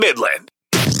Midland.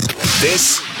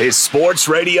 This is Sports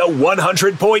Radio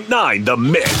 100.9 The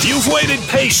Myth. You've waited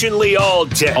patiently all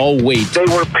day. Oh, wait. They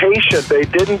were patient. They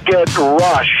didn't get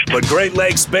rushed. But Great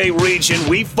Lakes Bay region,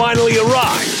 we finally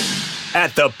arrived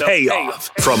at the Payoff.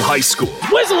 From high school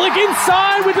Whistling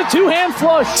inside with the two-hand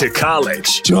flush to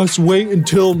college. Just wait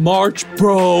until March,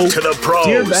 bro. To the pros.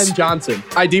 Dear Ben Johnson,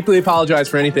 I deeply apologize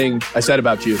for anything I said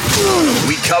about you.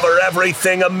 We cover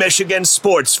everything a Michigan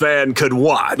sports fan could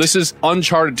want. This is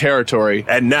uncharted territory.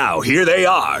 And now, here they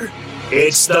are.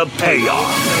 It's the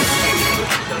Payoff.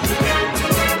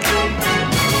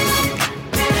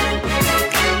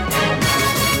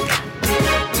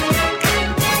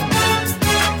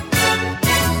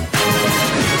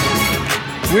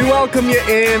 We welcome you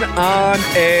in on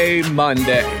a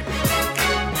Monday.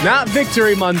 Not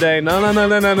Victory Monday.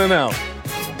 No.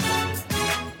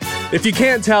 If you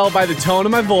can't tell by the tone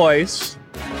of my voice,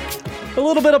 a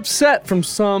little bit upset from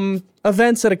some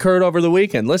events that occurred over the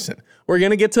weekend. Listen, we're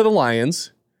going to get to the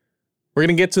Lions. We're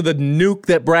going to get to the nuke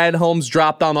that Brad Holmes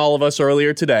dropped on all of us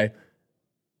earlier today.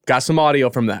 Got some audio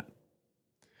from that.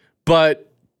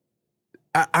 But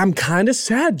I'm kind of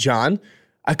sad, John.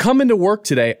 I come into work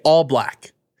today all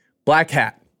black. Black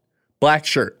hat, black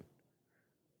shirt,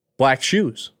 black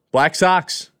shoes, black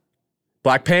socks,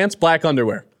 black pants, black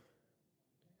underwear.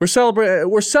 We're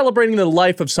celebrating the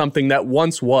life of something that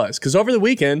once was. Because over the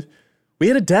weekend, we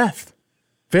had a death.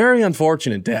 Very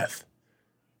unfortunate death.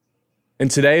 And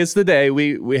today is the day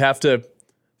we have to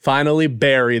finally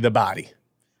bury the body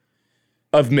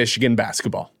of Michigan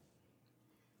basketball.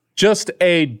 Just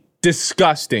a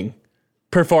disgusting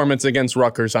performance against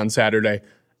Rutgers on Saturday.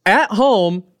 At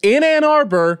home, in Ann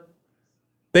Arbor,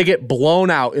 they get blown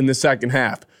out in the second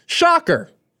half. Shocker.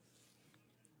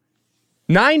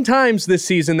 9 times this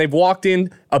season, they've walked in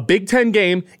a Big Ten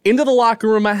game into the locker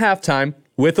room at halftime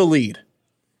with a lead.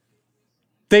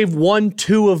 They've won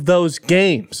 2 of those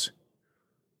games.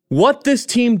 What this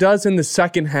team does in the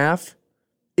second half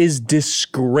is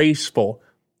disgraceful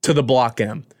to the Block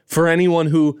M. For anyone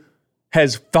who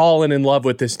has fallen in love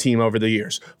with this team over the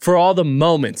years, for all the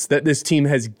moments that this team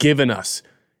has given us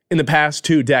in the past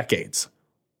 2 decades.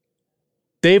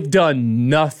 They've done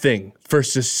nothing for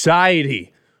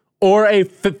society or a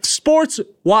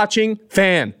sports-watching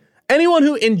fan. Anyone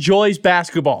who enjoys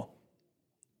basketball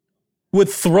would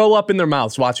throw up in their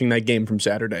mouths watching that game from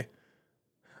Saturday.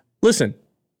 Listen,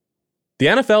 the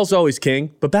NFL's always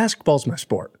king, but basketball's my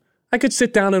sport. I could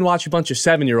sit down and watch a bunch of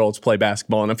 7-year-olds play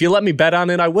basketball, and if you let me bet on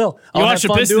it, I will. You watch the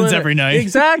Pistons every night.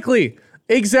 Exactly.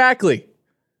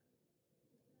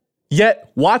 Yet,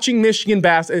 watching Michigan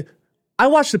basketball, I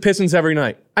watch the Pistons every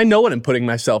night. I know what I'm putting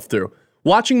myself through.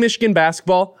 Watching Michigan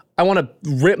basketball, I want to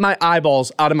rip my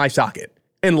eyeballs out of my socket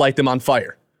and light them on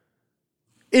fire.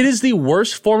 It is the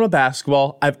worst form of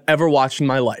basketball I've ever watched in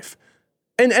my life.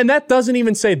 And that doesn't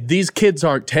even say these kids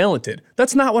aren't talented.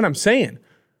 That's not what I'm saying.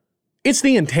 It's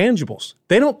the intangibles.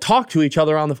 They don't talk to each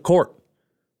other on the court.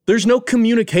 There's no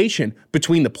communication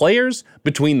between the players,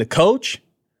 between the coach.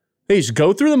 They just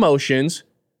go through the motions,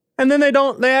 and then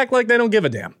they act like they don't give a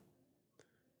damn.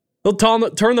 They'll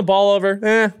turn the ball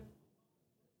over.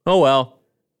 Oh well.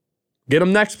 Get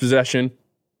them next possession.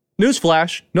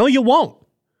 Newsflash, no you won't.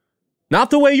 Not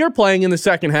the way you're playing in the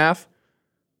second half.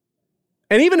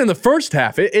 And even in the first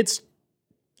half, it's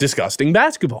disgusting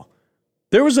basketball.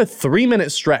 There was a 3-minute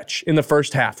stretch in the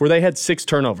first half where they had 6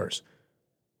 turnovers.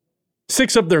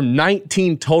 6 of their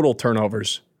 19 total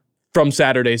turnovers from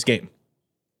Saturday's game.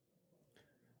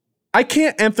 I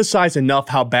can't emphasize enough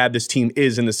how bad this team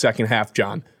is in the second half,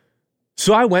 John.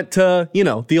 So I went to,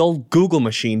 the old Google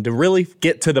machine to really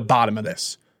get to the bottom of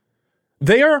this.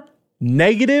 They are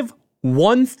negative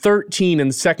 113 in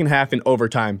the second half in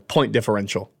overtime point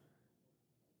differential.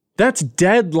 That's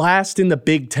dead last in the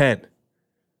Big Ten.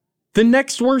 The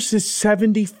next worst is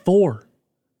 74.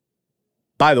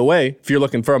 By the way, if you're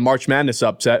looking for a March Madness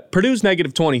upset, Purdue's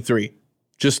negative 23.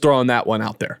 Just throwing that one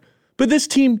out there. But this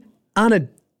team, on a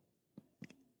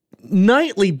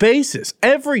nightly basis,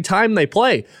 every time they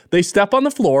play, they step on the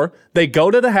floor, they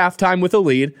go to the halftime with a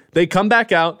lead, they come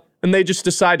back out, and they just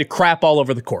decide to crap all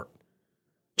over the court.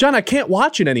 John, I can't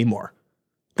watch it anymore.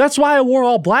 That's why I wore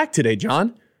all black today,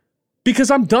 John.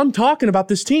 Because I'm done talking about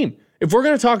this team. If we're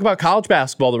going to talk about college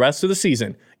basketball the rest of the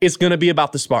season, it's going to be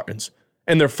about the Spartans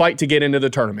and their fight to get into the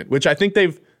tournament, which I think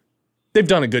they've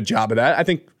done a good job of that. I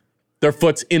think their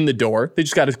foot's in the door. They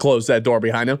just got to close that door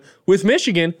behind them. With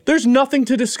Michigan, there's nothing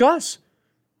to discuss.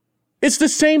 It's the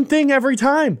same thing every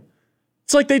time.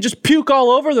 It's like they just puke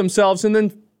all over themselves and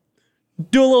then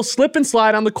do a little slip and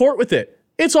slide on the court with it.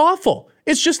 It's awful.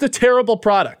 It's just a terrible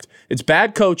product. It's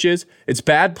bad coaches. It's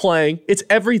bad playing. It's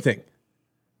everything.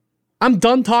 I'm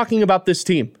done talking about this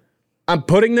team. I'm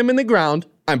putting them in the ground.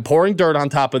 I'm pouring dirt on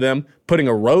top of them, putting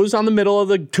a rose on the middle of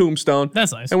the tombstone.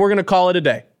 That's nice. And we're going to call it a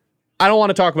day. I don't want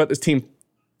to talk about this team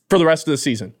for the rest of the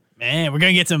season. Man, we're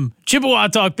going to get some Chippewa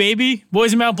talk, baby.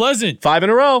 Boys in Mount Pleasant. 5 in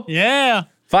a row. Yeah.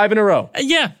 5 in a row.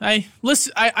 Yeah.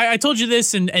 I told you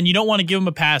this, and you don't want to give them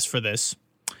a pass for this.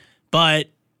 But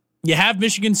you have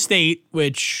Michigan State,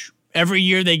 which every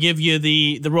year they give you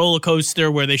the roller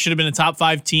coaster where they should have been a top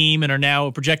 5 team and are now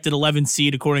a projected 11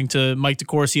 seed, according to Mike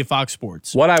DeCourcy of Fox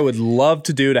Sports. What I would love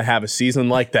to do to have a season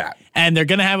like that. And they're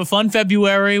going to have a fun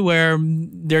February where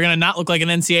they're going to not look like an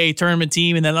NCAA tournament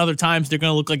team, and then other times they're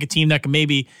going to look like a team that can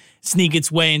maybe sneak its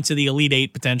way into the Elite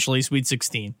Eight, potentially Sweet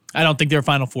 16. I don't think they're a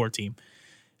Final Four team.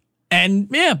 And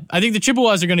yeah, I think the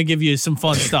Chippewas are going to give you some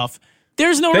fun stuff.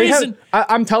 There's no reason.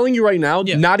 I'm telling you right now,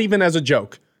 not even as a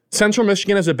joke. Central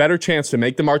Michigan has a better chance to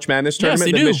make the March Madness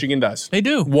tournament than Michigan does. They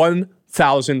do.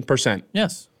 1,000%.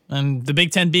 Yes. And the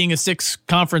Big Ten being a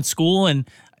 6-conference school, and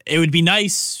it would be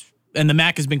nice, and the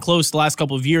MAC has been close the last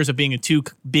couple of years of being a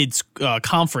 2-bid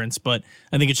conference, but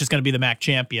I think it's just going to be the MAC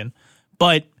champion.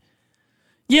 But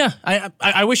yeah,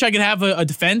 I wish I could have a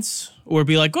defense or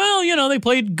be like, well, they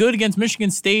played good against Michigan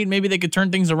State. Maybe they could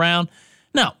turn things around.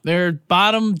 No, they're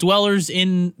bottom dwellers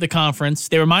in the conference.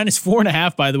 They were minus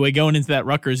 4.5, by the way, going into that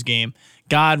Rutgers game.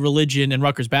 God, religion, and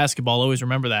Rutgers basketball. Always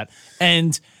remember that.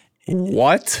 And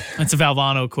what? That's a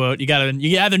Valvano quote.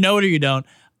 You either know it or you don't.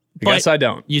 I guess I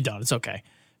don't. You don't. It's okay.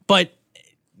 But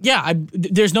yeah,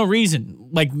 there's no reason.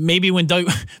 Like maybe when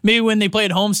they play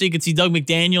at home, so you could see Doug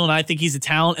McDaniel, and I think he's a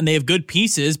talent, and they have good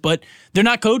pieces, but they're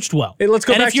not coached well. Hey, let's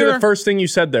go back to the first thing you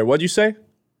said there. What'd you say?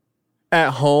 At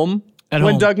home.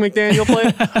 When Doug McDaniel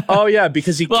played? Oh, yeah,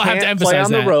 because he can't play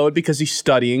on the road because he's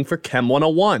studying for Chem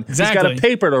 101. Exactly. He's got a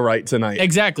paper to write tonight.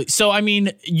 Exactly. So, I mean,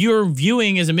 you're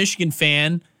viewing as a Michigan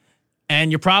fan,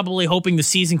 and you're probably hoping the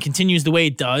season continues the way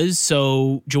it does,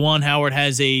 so Juwan Howard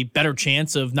has a better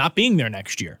chance of not being there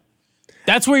next year.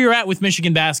 That's where you're at with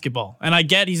Michigan basketball. And I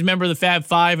get he's a member of the Fab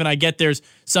Five, and I get there's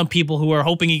some people who are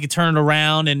hoping he could turn it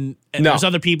around, and there's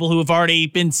other people who have already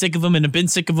been sick of him and have been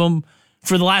sick of him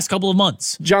for the last couple of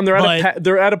months. John, they're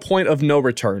at a point of no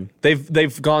return.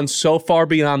 They've gone so far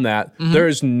beyond that. Mm-hmm. There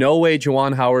is no way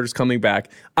Juwan Howard is coming back.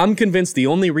 I'm convinced the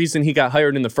only reason he got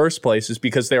hired in the first place is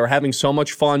because they were having so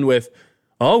much fun with,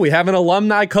 we have an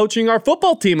alumni coaching our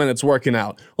football team and it's working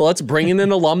out. Well, let's bring in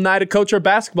an alumni to coach our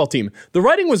basketball team. The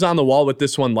writing was on the wall with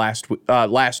this one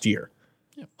last year.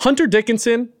 Yeah. Hunter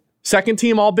Dickinson, second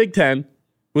team All Big Ten,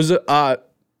 was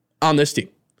on this team.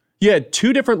 You had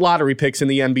 2 different lottery picks in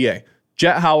the NBA.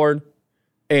 Jet Howard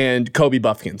and Kobe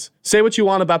Buffkins. Say what you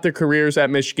want about their careers at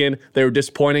Michigan. They were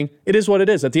disappointing. It is what it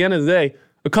is. At the end of the day,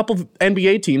 a couple of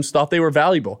NBA teams thought they were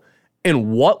valuable.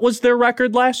 And what was their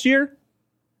record last year?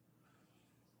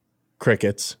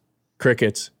 Crickets.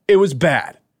 It was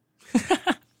bad.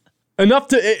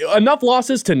 Enough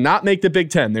losses to not make the Big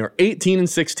Ten. They were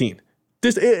 18-16.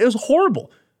 It was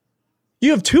horrible.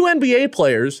 You have 2 NBA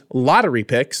players, lottery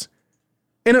picks,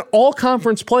 and an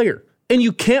all-conference player. And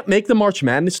you can't make the March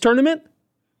Madness tournament?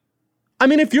 I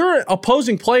mean, if you're an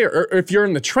opposing player, or if you're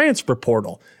in the transfer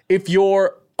portal, if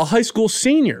you're a high school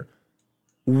senior,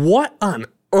 what on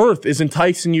earth is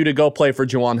enticing you to go play for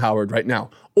Juwan Howard right now?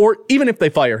 Or even if they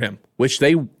fire him, which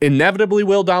they inevitably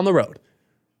will down the road,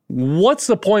 what's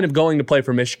the point of going to play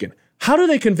for Michigan? How do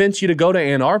they convince you to go to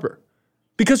Ann Arbor?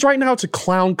 Because right now it's a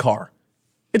clown car.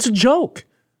 It's a joke.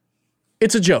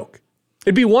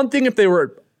 It'd be one thing if they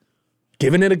were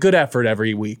giving it a good effort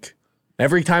every week.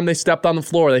 Every time they stepped on the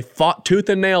floor, they fought tooth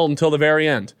and nail until the very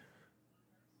end.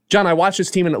 John, I watched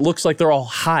this team and it looks like they're all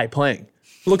high playing.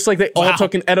 It looks like they all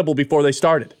took an edible before they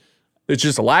started. It's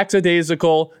just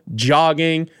lackadaisical,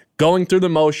 jogging, going through the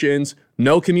motions,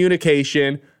 no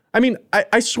communication. I mean,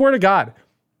 I swear to God,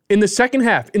 in the second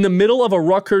half, in the middle of a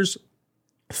Rutgers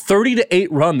 30-8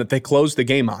 run that they closed the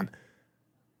game on,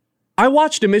 I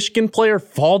watched a Michigan player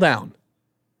fall down.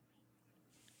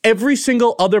 Every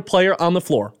single other player on the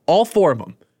floor, all 4 of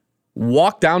them,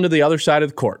 walked down to the other side of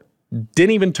the court,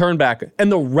 didn't even turn back,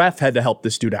 and the ref had to help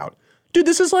this dude out. Dude,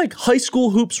 this is like high school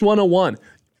hoops 101.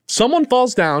 Someone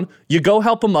falls down, you go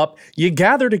help them up, you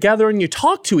gather together, and you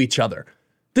talk to each other.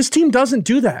 This team doesn't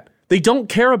do that. They don't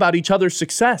care about each other's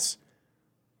success.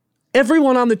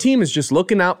 Everyone on the team is just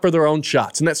looking out for their own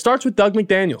shots, and that starts with Doug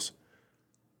McDaniels.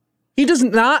 He does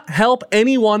not help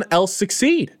anyone else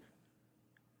succeed.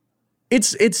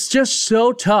 It's just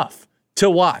so tough to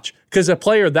watch because a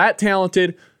player that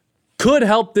talented could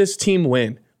help this team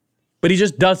win, but he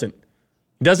just doesn't.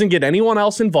 He doesn't get anyone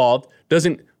else involved,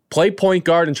 doesn't play point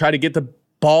guard and try to get the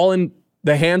ball in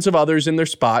the hands of others in their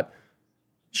spot.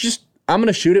 I'm going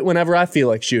to shoot it whenever I feel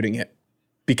like shooting it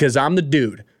because I'm the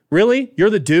dude. Really? You're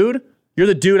the dude? You're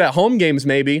the dude at home games,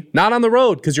 maybe. Not on the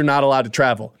road because you're not allowed to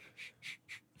travel.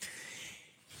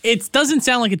 It doesn't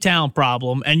sound like a talent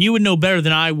problem, and you would know better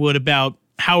than I would about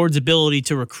Howard's ability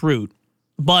to recruit.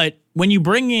 But when you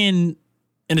bring in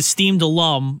an esteemed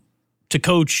alum to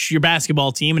coach your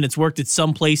basketball team, and it's worked at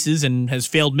some places and has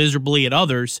failed miserably at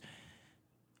others,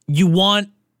 you want,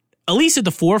 at least at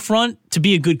the forefront, to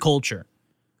be a good culture.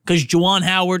 Because Juwan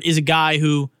Howard is a guy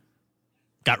who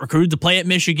got recruited to play at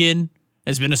Michigan,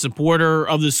 has been a supporter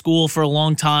of the school for a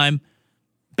long time,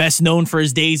 best known for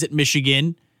his days at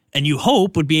Michigan, and you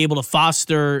hope would be able to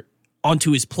foster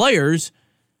onto his players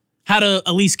how to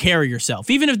at least carry yourself,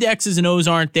 even if the X's and O's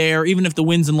aren't there, even if the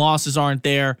wins and losses aren't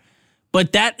there.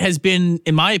 But that has been,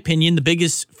 in my opinion, the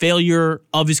biggest failure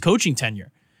of his coaching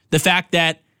tenure. The fact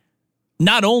that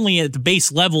not only at the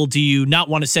base level do you not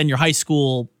want to send your high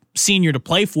school senior to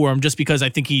play for him just because I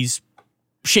think he's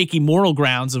shaky moral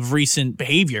grounds of recent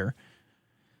behavior.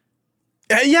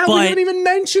 Yeah, we haven't even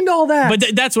mentioned all that.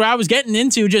 But that's where I was getting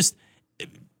into, just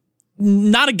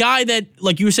not a guy that,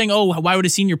 like you were saying, oh, why would a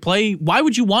senior play? Why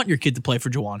would you want your kid to play for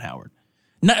Juwan Howard?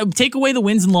 Take away the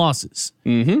wins and losses.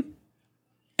 Mm-hmm.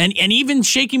 And even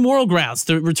shaky moral grounds,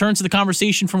 to return to the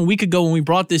conversation from a week ago when we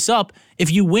brought this up,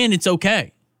 if you win, it's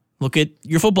okay. Look at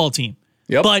your football team.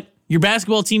 Yep. But your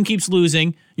basketball team keeps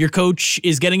losing. Your coach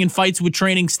is getting in fights with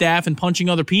training staff and punching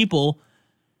other people.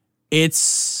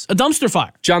 It's a dumpster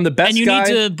fire. John, the best And you guy,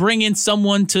 need to bring in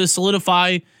someone to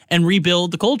solidify and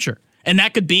rebuild the culture. And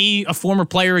that could be a former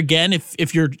player again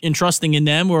if you're entrusting in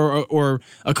them, or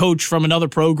a coach from another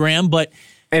program. But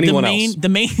anyone else. The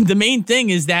main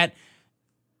thing is that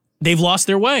they've lost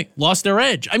their way, lost their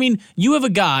edge. I mean, you have a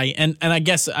guy, and I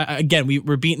guess, again,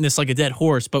 we're beating this like a dead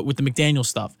horse, but with the McDaniel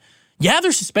stuff, you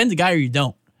either suspend the guy or you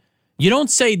don't. You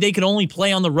don't say they can only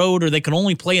play on the road, or they can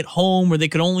only play at home, or they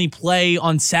can only play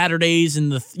on Saturdays in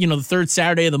the third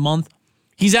Saturday of the month.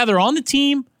 He's either on the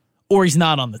team or he's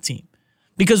not on the team.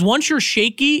 Because once you're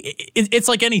shaky, it's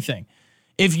like anything.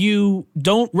 If you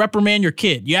don't reprimand your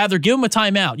kid, you either give him a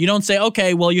timeout. You don't say,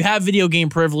 okay, well, you have video game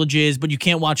privileges, but you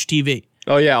can't watch TV.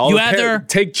 Oh, yeah.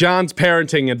 Take John's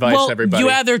parenting advice, everybody. You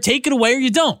either take it away or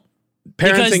you don't.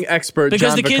 Parenting expert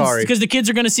John Vicari. Because the kids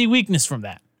are going to see weakness from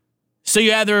that. So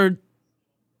you either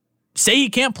say he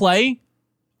can't play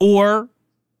or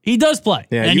he does play.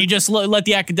 Yeah, and you just let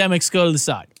the academics go to the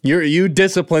side. You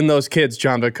discipline those kids,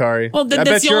 John Vicari. Well, I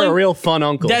bet you're a real fun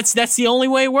uncle. That's the only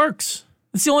way it works.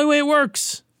 That's the only way it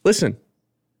works. Listen.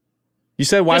 You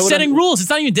said why would setting rules. It's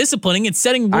not even disciplining. It's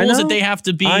setting rules that they have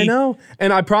to be. I know.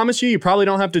 And I promise you probably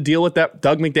don't have to deal with that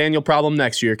Doug McDaniel problem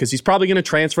next year because he's probably going to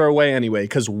transfer away anyway.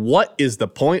 Because what is the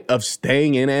point of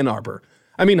staying in Ann Arbor?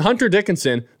 I mean, Hunter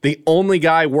Dickinson, the only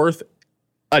guy worth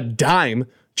a dime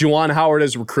Juwan Howard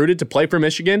has recruited to play for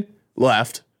Michigan,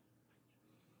 left.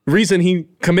 Reason he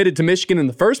committed to Michigan in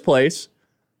the first place,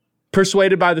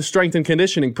 persuaded by the strength and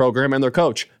conditioning program and their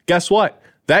coach. Guess what?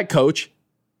 That coach,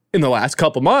 in the last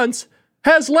couple months,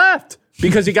 has left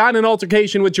because he got in an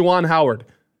altercation with Juwan Howard.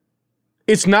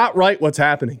 It's not right what's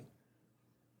happening.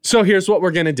 So here's what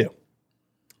we're going to do.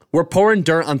 We're pouring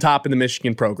dirt on top of the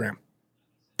Michigan program.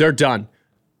 They're done.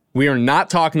 We are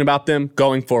not talking about them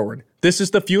going forward. This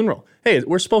is the funeral. Hey,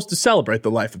 we're supposed to celebrate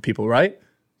the life of people, right?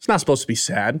 It's not supposed to be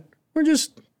sad. We're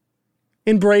just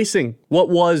embracing what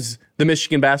was the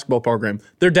Michigan basketball program.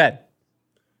 They're dead.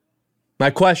 My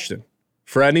question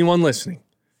for anyone listening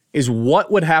is what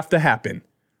would have to happen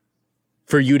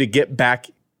for you to get back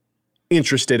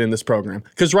interested in this program?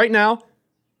 Because right now,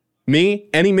 me,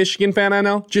 any Michigan fan I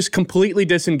know, just completely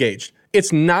disengaged.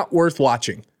 It's not worth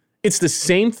watching. It's the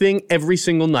same thing every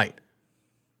single night.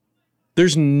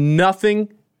 There's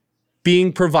nothing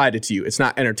being provided to you. It's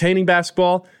not entertaining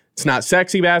basketball. It's not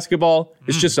sexy basketball.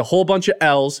 It's just a whole bunch of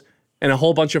L's and a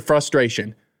whole bunch of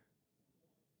frustration.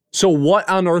 So what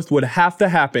on earth would have to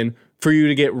happen for you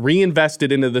to get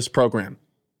reinvested into this program?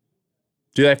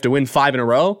 Do they have to win 5 in a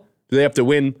row? Do they have to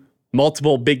win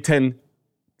multiple Big Ten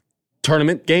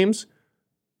tournament games?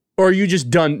 Or are you just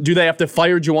done? Do they have to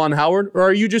fire Juwan Howard? Or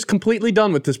are you just completely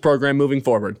done with this program moving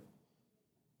forward?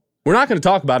 We're not going to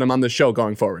talk about him on this show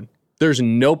going forward. There's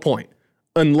no point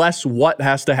unless what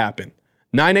has to happen.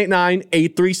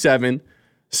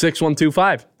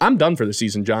 989-837-6125. I'm done for the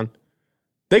season, John.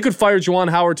 They could fire Juwan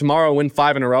Howard tomorrow and win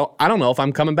 5 in a row. I don't know if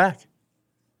I'm coming back.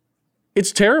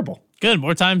 It's terrible. Good.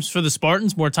 More times for the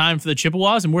Spartans, more time for the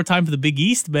Chippewas, and more time for the Big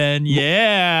East, Ben.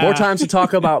 Yeah. More times to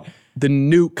talk about the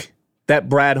nuke that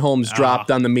Brad Holmes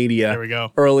dropped on the media there we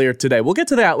go. earlier today. We'll get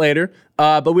to that later,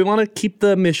 but we want to keep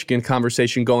the Michigan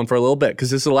conversation going for a little bit because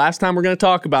this is the last time we're going to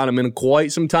talk about them in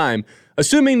quite some time,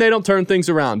 assuming they don't turn things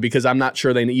around because I'm not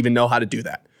sure they even know how to do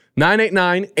that.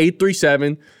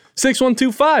 989-837-6125.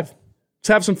 Let's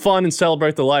have some fun and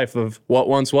celebrate the life of what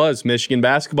once was Michigan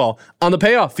basketball on the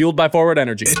Payoff, fueled by Forward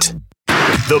Energy.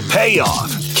 The Payoff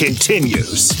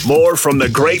continues. More from the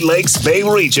Great Lakes Bay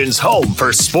region's home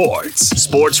for sports.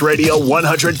 Sports Radio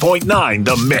 100.9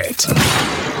 The Mitt.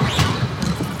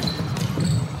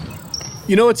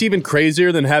 You know what's even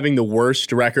crazier than having the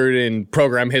worst record in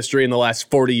program history in the last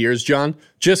 40 years, John?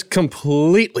 Just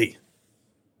completely,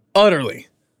 utterly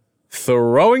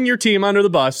throwing your team under the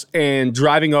bus and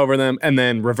driving over them and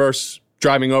then reverse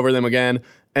driving over them again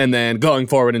and then going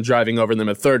forward and driving over them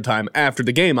a third time after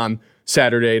the game on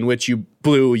Saturday, in which you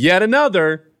blew yet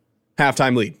another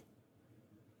halftime lead.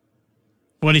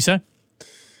 What did he say?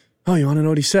 Oh, you want to know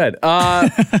what he said? How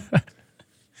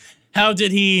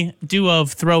did he do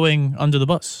of throwing under the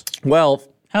bus? Well,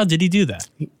 how did he do that?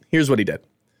 Here's what he did.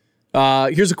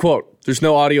 Here's a quote. There's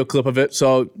no audio clip of it,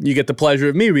 so you get the pleasure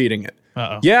of me reading it.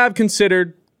 Yeah, I've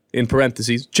considered, in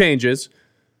parentheses, changes.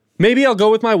 Maybe I'll go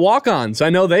with my walk-ons. I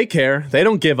know they care. They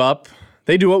don't give up.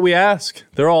 They do what we ask.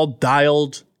 They're all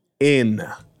dialed in.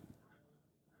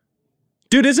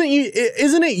 Dude, isn't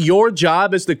it your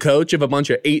job as the coach of a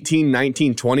bunch of 18,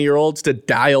 19, 20-year-olds to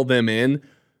dial them in,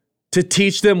 to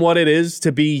teach them what it is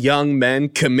to be young men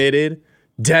committed,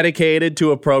 dedicated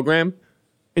to a program?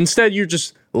 Instead, you're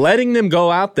just letting them go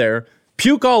out there,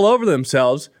 puke all over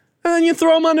themselves, and then you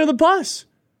throw them under the bus.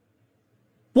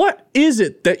 What is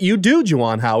it that you do,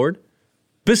 Juwan Howard,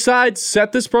 besides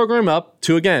set this program up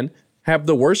to, again, have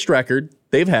the worst record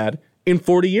they've had in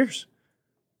 40 years?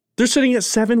 They're sitting at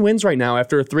 7 wins right now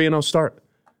after a 3-0 start.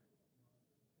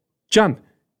 John,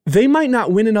 they might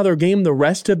not win another game the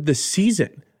rest of the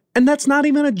season, and that's not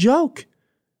even a joke.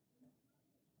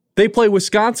 They play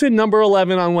Wisconsin, number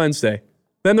 11, on Wednesday.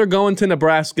 Then they're going to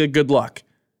Nebraska. Good luck.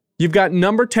 You've got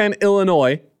number 10,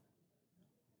 Illinois,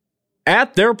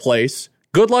 at their place.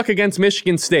 Good luck against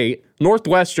Michigan State.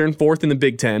 Northwestern, 4th in the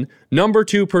Big Ten. Number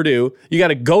 2, Purdue. You got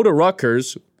to go to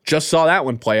Rutgers. Just saw that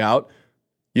one play out.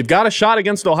 You've got a shot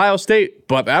against Ohio State,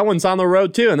 but that one's on the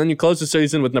road too. And then you close the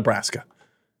season with Nebraska.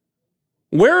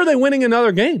 Where are they winning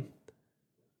another game?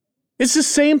 It's the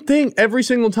same thing every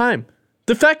single time.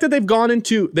 The fact that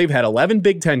they've had 11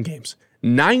 Big Ten games.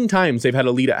 9 times they've had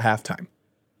a lead at halftime.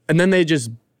 And then they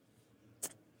just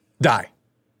die.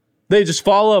 They just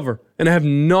fall over and have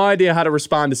no idea how to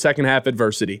respond to second half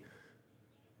adversity.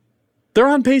 They're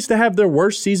on pace to have their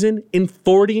worst season in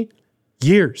 40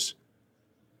 years.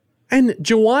 And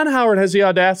Juwan Howard has the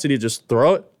audacity to just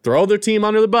throw their team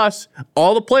under the bus.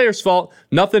 All the players' fault.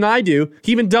 Nothing I do.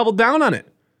 He even doubled down on it.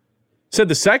 Said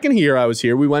the second year I was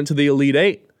here, we went to the Elite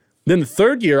Eight. Then the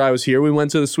third year I was here, we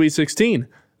went to the Sweet 16.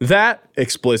 That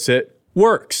explicit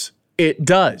works. It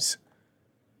does.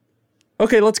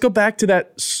 Okay, let's go back to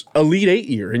that Elite Eight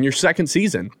year in your second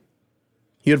season.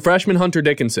 You had freshman Hunter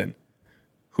Dickinson,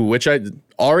 which I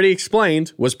already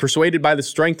explained, was persuaded by the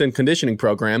strength and conditioning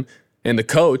program and the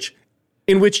coach,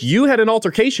 in which you had an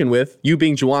altercation with, you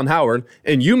being Juwan Howard,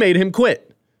 and you made him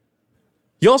quit.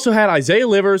 You also had Isaiah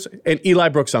Livers and Eli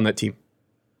Brooks on that team.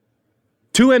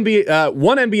 One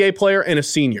NBA player and a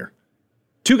senior.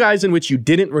 2 guys in which you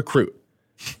didn't recruit.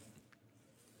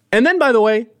 And then, by the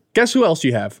way, guess who else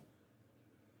you have?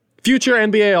 Future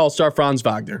NBA All-Star Franz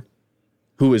Wagner,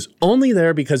 who is only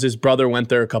there because his brother went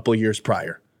there a couple of years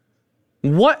prior.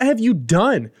 What have you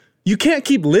done? You can't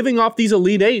keep living off these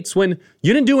Elite Eights when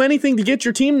you didn't do anything to get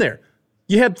your team there.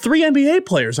 You had 3 NBA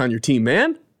players on your team,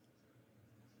 man.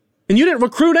 And you didn't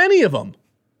recruit any of them.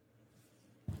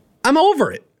 I'm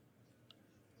over it.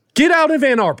 Get out of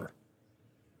Ann Arbor.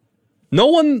 No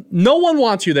one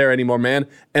wants you there anymore, man.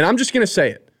 And I'm just going to say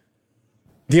it.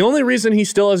 The only reason he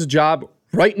still has a job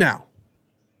right now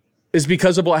is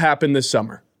because of what happened this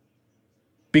summer.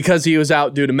 Because he was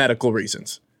out due to medical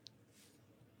reasons.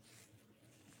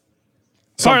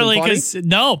 Partly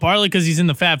because he's in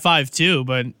the Fab Five too,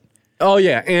 but... Oh,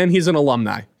 yeah, and he's an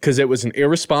alumni, because it was an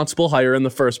irresponsible hire in the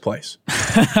first place.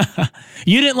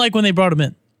 You didn't like when they brought him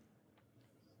in?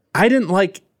 I didn't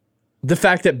like the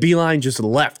fact that Beeline just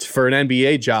left for an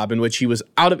NBA job in which he was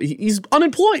he's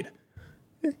unemployed.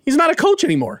 He's not a coach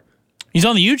anymore. He's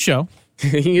on the Huge Show.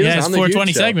 He is his on the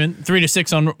 420 Huge Show. segment, 3 to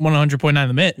 6 on 100.9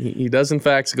 The Mitt. He does, in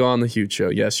fact, go on the Huge Show.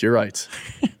 Yes, you're right.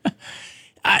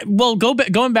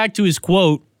 Going back to his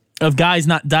quote of guys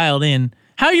not dialed in,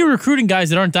 how are you recruiting guys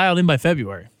that aren't dialed in by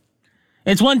February?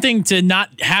 It's one thing to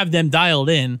not have them dialed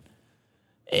in.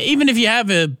 Even if you have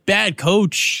a bad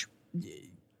coach,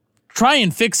 try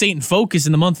and fixate and focus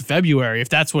in the month of February if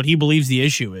that's what he believes the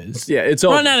issue is. Yeah, it's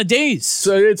over. Run out of days.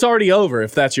 So it's already over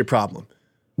if that's your problem.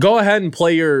 Go ahead and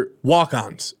play your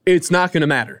walk-ons. It's not going to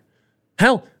matter.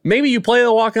 Hell, maybe you play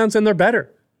the walk-ons and they're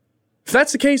better. If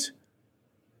that's the case,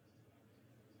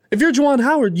 if you're Juwan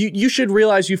Howard, you should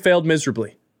realize you failed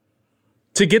miserably.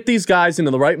 To get these guys into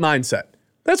the right mindset.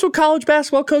 That's what college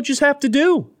basketball coaches have to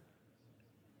do.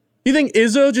 You think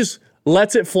Izzo just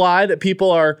lets it fly that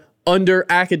people are under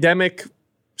academic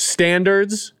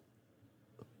standards?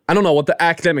 I don't know what the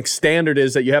academic standard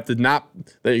is that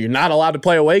you're not allowed to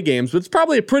play away games, but it's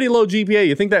probably a pretty low GPA.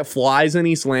 You think that flies in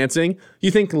East Lansing?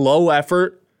 You think low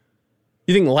effort?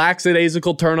 You think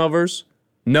lackadaisical turnovers?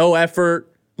 No effort?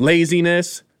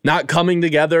 Laziness? Not coming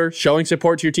together? Showing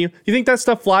support to your team? You think that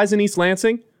stuff flies in East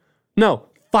Lansing? No.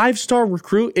 5-star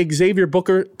recruit Xavier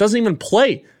Booker doesn't even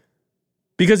play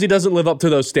because he doesn't live up to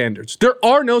those standards. There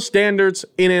are no standards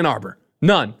in Ann Arbor.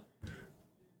 None.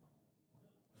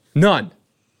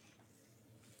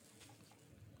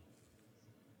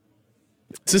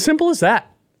 It's as simple as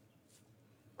that.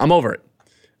 I'm over it.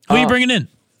 Who are you bringing in?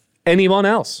 Anyone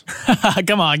else?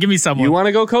 Come on, give me someone. You want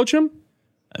to go coach him?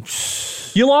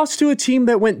 You lost to a team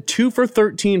that went 2 for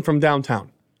 13 from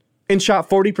downtown and shot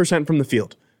 40% from the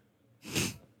field.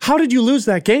 How did you lose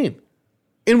that game?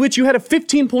 In which you had a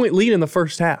 15-point lead in the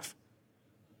first half.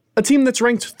 A team that's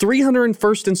ranked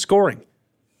 301st in scoring.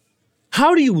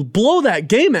 How do you blow that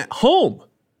game at home?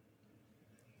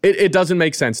 It doesn't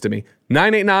make sense to me.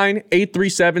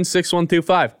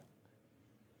 989-837-6125.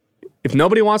 If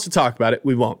nobody wants to talk about it,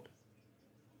 we won't.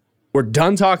 We're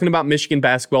done talking about Michigan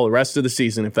basketball the rest of the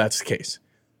season if that's the case.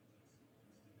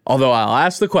 Although I'll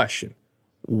ask the question,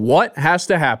 what has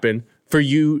to happen for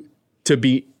you to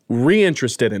be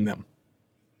reinterested in them?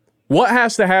 What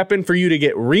has to happen for you to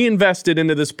get reinvested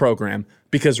into this program?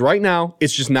 Because right now,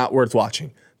 it's just not worth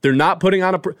watching. They're not putting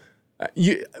on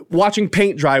watching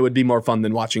paint dry would be more fun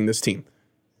than watching this team.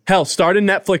 Hell, start a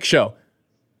Netflix show.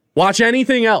 Watch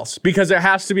anything else because it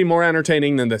has to be more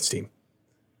entertaining than this team.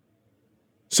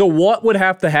 So what would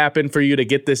have to happen for you to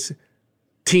get this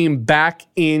team back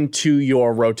into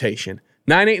your rotation?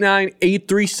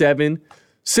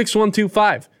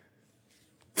 989-837-6125.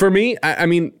 For me, I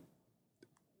mean,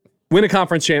 win a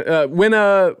conference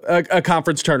a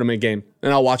conference tournament game,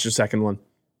 and I'll watch the second one.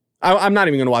 I'm not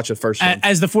even going to watch the first one.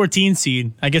 As the 14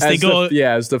 seed, I guess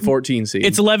as the 14 seed.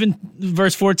 It's 11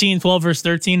 versus 14, 12 versus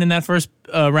 13 in that first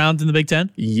round in the Big Ten?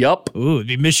 Yup. Ooh, it'd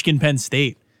be Michigan, Penn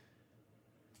State.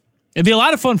 It'd be a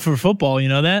lot of fun for football, you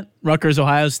know that? Rutgers,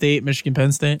 Ohio State, Michigan,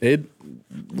 Penn State.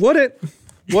 Would it?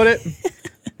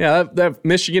 Yeah, that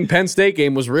Michigan, Penn State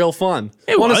game was real fun.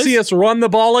 Want to see us run the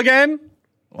ball again?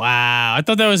 Wow, I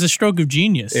thought that was a stroke of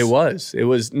genius. It was. It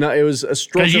was a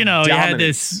stroke of dominance. You had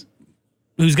this,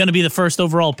 who's going to be the first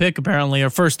overall pick, apparently, or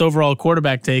first overall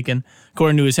quarterback taken,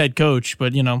 according to his head coach.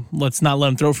 But, let's not let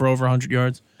him throw for over 100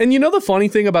 yards. And the funny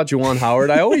thing about Juwan Howard,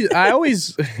 I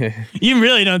always You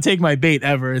really don't take my bait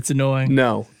ever. It's annoying.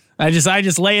 No. I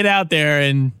just lay it out there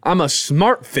and I'm a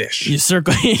smart fish. You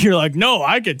circle. You're like, no,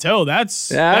 I could tell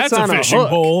that's a fishing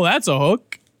pole. That's a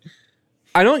hook.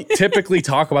 I don't typically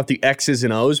talk about the X's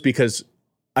and O's because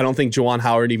I don't think Juwan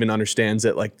Howard even understands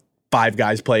that 5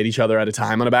 guys played each other at a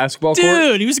time on a basketball court.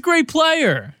 Dude, he was a great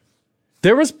player.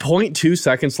 There was 0.2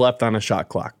 seconds left on a shot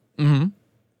clock. Mm-hmm.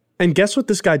 And guess what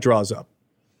this guy draws up?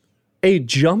 A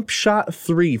jump shot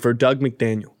 3 for Doug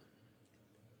McDaniel.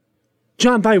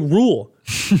 John, by rule,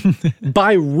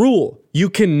 you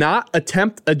cannot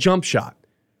attempt a jump shot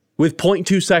with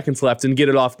 0.2 seconds left and get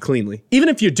it off cleanly. Even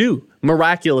if you do,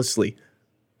 miraculously,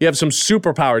 you have some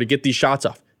superpower to get these shots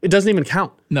off. It doesn't even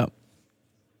count. No.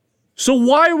 So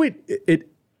why are we...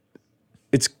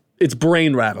 It's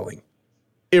brain rattling.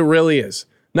 It really is.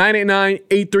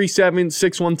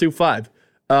 989-837-6125.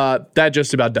 That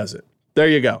just about does it. There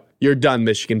you go. You're done,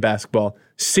 Michigan basketball.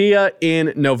 See ya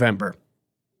in November.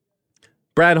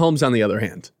 Brad Holmes, on the other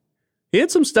hand, he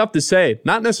had some stuff to say,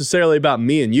 not necessarily about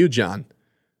me and you, John,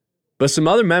 but some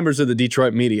other members of the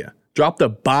Detroit media dropped a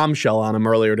bombshell on him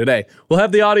earlier today. We'll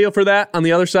have the audio for that on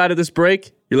the other side of this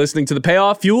break. You're listening to The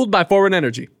Payoff, fueled by Forward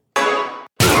Energy.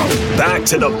 Back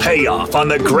to The Payoff on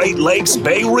the Great Lakes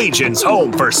Bay region's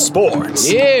home for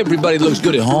sports. Yeah, everybody looks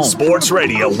good at home. Sports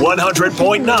Radio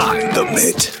 100.9 The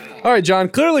Mitt. All right, John,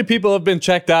 clearly people have been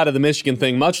checked out of the Michigan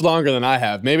thing much longer than I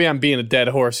have. Maybe I'm being a dead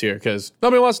horse here because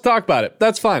nobody wants to talk about it.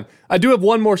 That's fine. I do have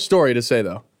one more story to say,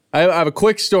 though. I have a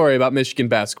quick story about Michigan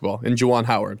basketball and Juwan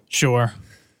Howard. Sure.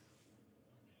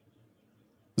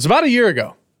 It was about a year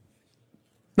ago.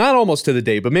 Not almost to the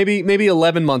day, but maybe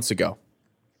 11 months ago.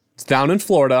 It's down in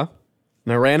Florida,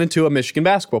 and I ran into a Michigan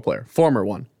basketball player, former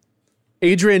one.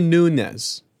 Adrian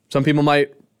Nunez. Some people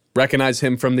might recognize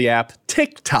him from the app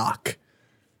TikTok.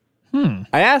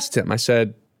 I asked him, I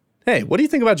said, hey, what do you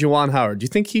think about Juwan Howard? Do you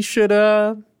think he should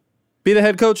be the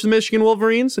head coach of the Michigan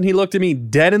Wolverines? And he looked at me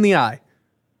dead in the eye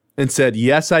and said,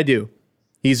 yes, I do.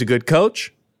 He's a good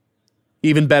coach,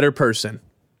 even better person.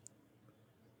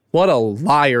 What a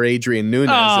liar Adrian Nunez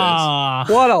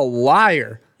is. What a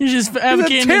liar. He's just He's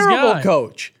advocating a this terrible guy.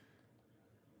 coach.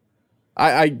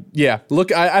 I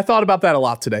thought about that a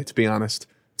lot today, to be honest.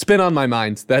 It's been on my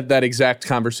mind, that exact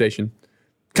conversation.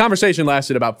 Conversation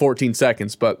lasted about 14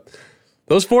 seconds, but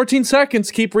those 14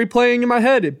 seconds keep replaying in my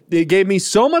head. It gave me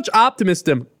so much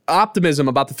optimism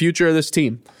about the future of this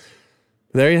team.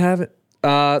 There you have it.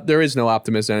 There is no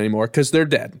optimism anymore because they're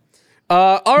dead.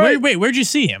 All right. Wait, where'd you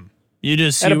see him?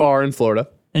 At a bar in Florida.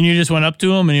 And you just went up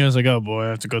to him and he was like, oh boy, I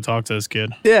have to go talk to this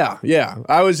kid. Yeah.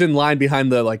 I was in line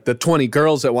behind the 20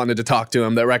 girls that wanted to talk to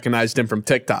him that recognized him from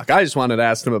TikTok. I just wanted to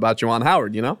ask him about Juwan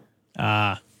Howard, you know?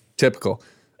 Typical.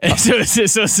 So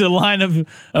it's a line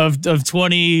of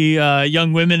 20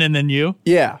 young women and then you?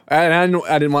 Yeah. And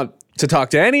I didn't want to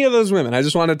talk to any of those women. I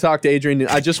just wanted to talk to Adrian.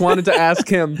 I just wanted to ask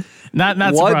him not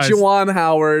what surprised. Juwan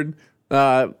Howard,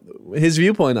 his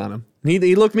viewpoint on him.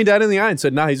 He looked me dead in the eye and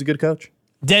said, nah, he's a good coach.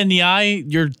 Dead in the eye,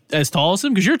 you're as tall as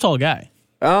him? Because you're a tall guy.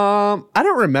 I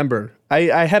don't remember.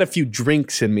 I had a few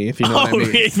drinks in me, if you know what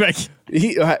I mean.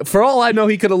 Right. For all I know,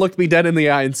 he could have looked me dead in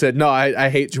the eye and said, no, I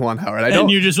hate Juwan Howard.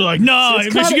 And you just were like, no,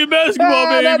 Michigan basketball,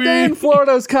 baby. That day in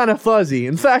Florida's kind of fuzzy.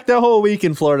 In fact, the whole week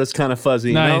in Florida's kind of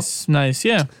fuzzy. Nice,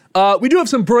 yeah. We do have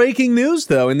some breaking news,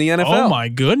 though, in the NFL. Oh, my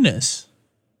goodness.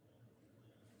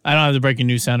 I don't have the breaking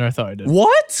news sounder. I thought I did.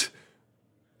 What?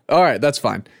 All right, that's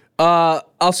fine.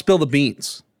 I'll spill the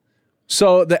beans.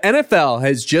 So the NFL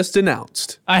has just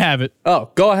announced. I have it.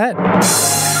 Oh, go ahead.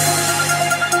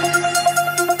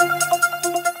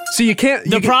 So you can't.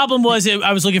 The problem was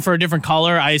I was looking for a different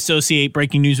color. I associate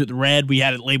breaking news with red. We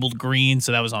had it labeled green,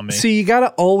 so that was on me. See, you got to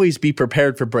always be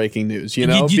prepared for breaking news, you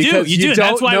know? You do.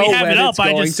 That's why we have it up.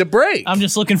 To break. I'm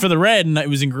just looking for the red, and it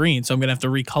was in green, so I'm going to have to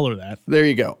recolor that. There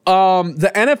you go.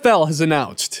 The NFL has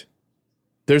announced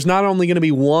there's not only going to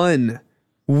be one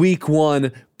Week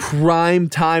 1 prime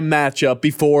time matchup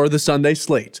before the Sunday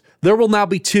slate. There will now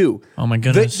be two. Oh, my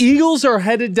goodness. The Eagles are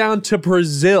headed down to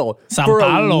Brazil for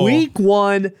a Week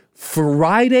 1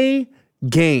 Friday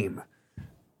game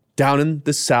down in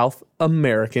the South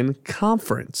American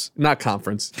Conference. Not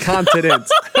conference. Continent.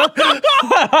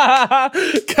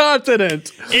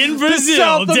 Continent. In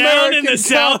Brazil, down in the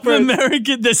South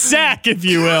American, the SAC, if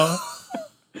you will.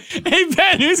 Hey,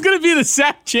 Ben, who's going to be the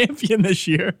SAC champion this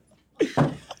year?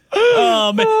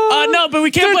 No, but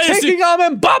we can't play. They're taking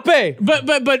on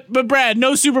Mbappe. But Brad,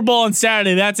 no Super Bowl on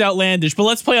Saturday. That's outlandish. But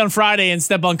let's play on Friday and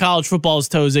step on college football's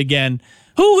toes again.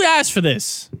 Who asked for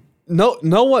this? No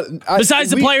one.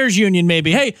 Besides the players' union,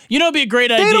 maybe. Hey, you know, it'd be a great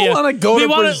idea. They don't want to go to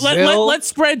Brazil. Let's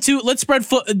spread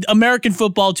American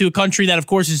football to a country that, of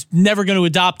course, is never going to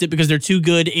adopt it because they're too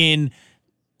good in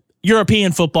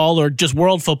European football or just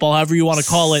world football, however you want to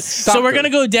call it. Soccer. So we're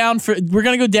gonna go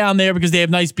down there because they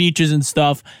have nice beaches and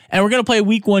stuff, and we're gonna play a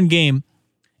Week 1 game,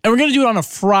 and we're gonna do it on a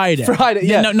Friday.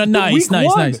 Yeah. No, nice.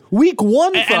 Week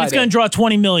 1 Friday. And it's gonna draw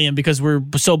 20 million because we're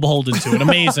so beholden to it.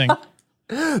 Amazing.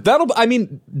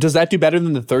 Does that do better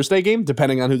than the Thursday game,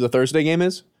 depending on who the Thursday game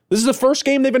is? This is the first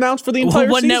game they've announced for the entire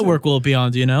What season. network will it be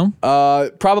on? Do you know?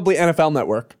 Probably NFL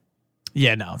Network.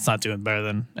 Yeah, no, it's not doing better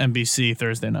than NBC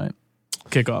Thursday night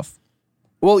kickoff.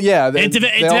 Well, yeah. It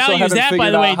values that,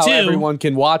 by the way, too. Everyone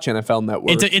can watch NFL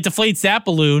Network. It deflates that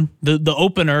balloon, the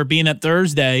opener being at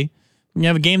Thursday. You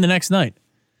have a game the next night.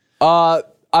 I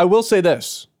will say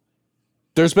this.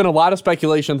 There's been a lot of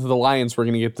speculation that the Lions were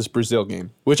going to get this Brazil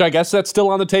game, which I guess that's still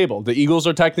on the table. The Eagles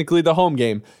are technically the home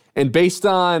game. And based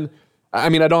on, I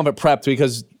don't have it prepped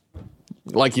because,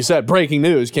 like you said, breaking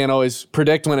news, can't always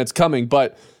predict when it's coming,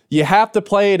 but you have to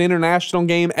play an international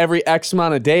game every X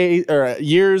amount of days or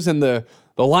years, and the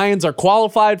Lions are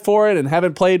qualified for it and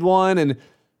haven't played one, and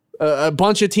a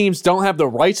bunch of teams don't have the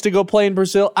rights to go play in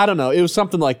Brazil. I don't know. It was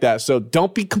something like that. So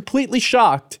don't be completely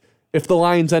shocked if the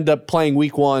Lions end up playing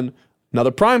Week 1,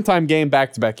 another primetime game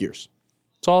back-to-back years.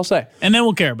 That's all I'll say. And then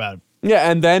we'll care about it.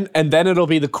 Yeah, and then it'll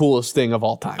be the coolest thing of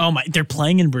all time. Oh my! They're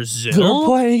playing in Brazil. They're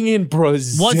playing in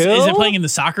Brazil. Is it playing in the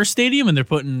soccer stadium and they're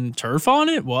putting turf on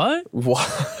it? What?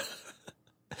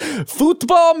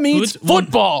 Football meets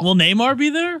football. Will Neymar be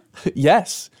there?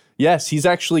 Yes, he's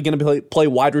actually going to play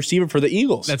wide receiver for the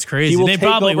Eagles. That's crazy. He will they take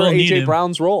probably over will need AJ him.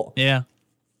 Brown's role. Yeah.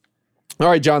 All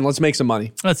right, John. Let's make some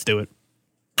money. Let's do it.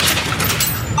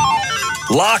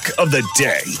 Lock of the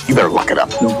day. You better lock it up.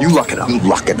 No, you lock it up. You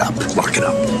lock it up. Lock it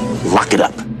up. Lock it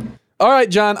up. All right,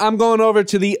 John, I'm going over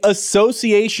to the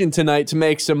association tonight to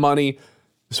make some money.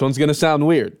 This one's going to sound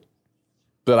weird,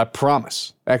 but I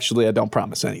promise. Actually, I don't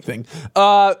promise anything.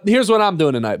 Here's what I'm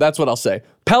doing tonight. That's what I'll say.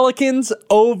 Pelicans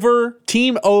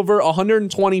team over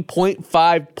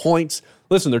 120.5 points.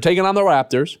 Listen, they're taking on the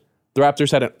Raptors. The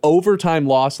Raptors had an overtime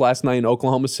loss last night in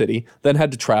Oklahoma City, then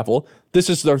had to travel. This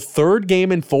is their third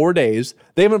game in 4 days.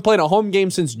 They haven't played a home game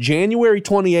since January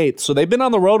 28th, so they've been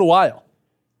on the road a while.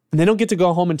 And they don't get to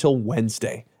go home until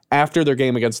Wednesday after their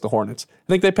game against the Hornets. I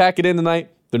think they pack it in tonight.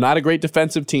 They're not a great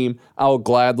defensive team. I will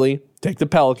gladly take the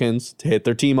Pelicans to hit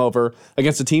their team over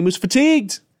against a team who's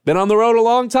fatigued. Been on the road a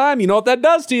long time. You know what that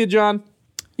does to you, John.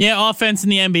 Yeah, offense in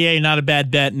the NBA, not a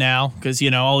bad bet now because,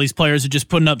 all these players are just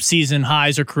putting up season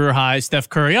highs or career highs. Steph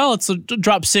Curry, let's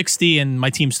drop 60 and my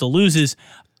team still loses.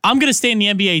 I'm going to stay in the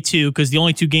NBA too because the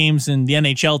only two games in the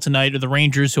NHL tonight are the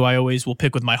Rangers, who I always will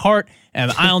pick with my heart, and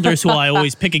the Islanders, who I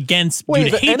always pick against due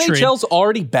to hatred. The NHL's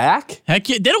already back? Heck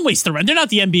yeah, they don't waste the run. They're not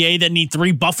the NBA that need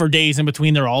 3 buffer days in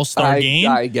between their All-Star game.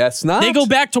 I guess not. They go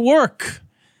back to work.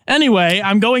 Anyway,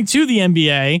 I'm going to the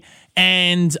NBA,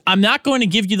 and I'm not going to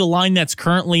give you the line that's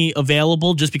currently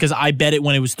available just because I bet it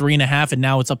when it was 3.5 and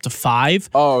now it's up to 5.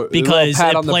 Oh, because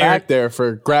pat on the back there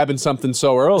for grabbing something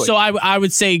so early. So I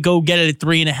would say go get it at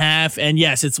 3.5, and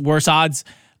yes, it's worse odds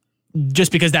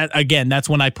just because that's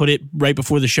when I put it right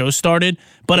before the show started.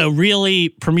 But a really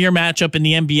premier matchup in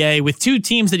the NBA with two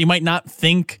teams that you might not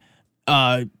think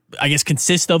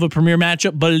consist of a premier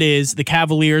matchup, but it is the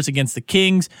Cavaliers against the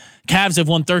Kings. Cavs have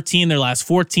won 13 their last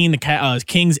 14. The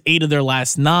Kings 8 of their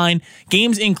last 9.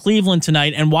 Games in Cleveland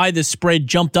tonight, and why this spread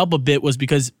jumped up a bit was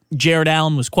because Jared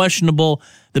Allen was questionable.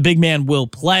 The big man will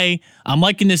play. I'm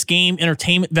liking this game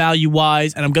entertainment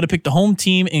value-wise, and I'm going to pick the home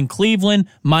team in Cleveland,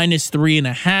 minus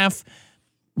 3.5.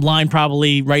 Line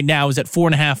probably right now is at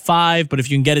 4.5, 5, but if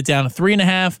you can get it down to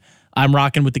 3.5, I'm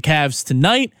rocking with the Cavs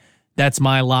tonight. That's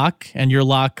my lock, and your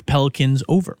lock, Pelicans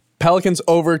over. Pelicans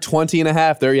over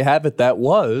 20.5. There you have it. That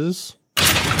was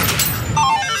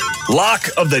Lock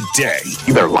of the day.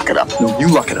 You better lock it up. No, you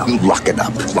lock it up. Lock it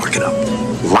up. Lock it up.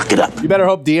 Lock it up. You better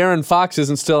hope De'Aaron Fox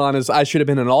isn't still on his I should have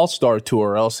been an all-star tour,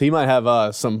 or else he might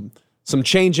have some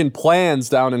change in plans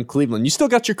down in Cleveland. You still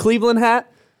got your Cleveland hat?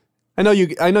 I know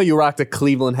you rocked a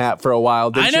Cleveland hat for a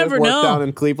while. Did you never work know. Down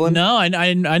in Cleveland? No,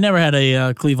 I never had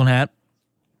a Cleveland hat.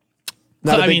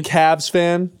 Not a big Cavs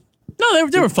fan? No,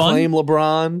 they were fun. Claim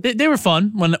LeBron? They were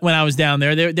fun when I was down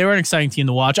there. They were an exciting team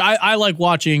to watch. I like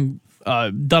watching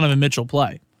Donovan Mitchell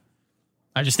play.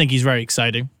 I just think he's very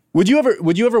exciting. Would you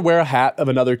ever wear a hat of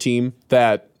another team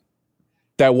that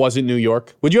wasn't New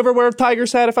York? Would you ever wear a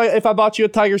Tigers hat if I bought you a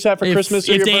Tigers hat for Christmas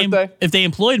or your birthday? If they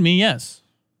employed me, yes.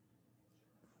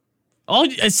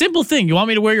 A simple thing. You want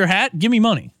me to wear your hat? Give me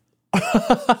money.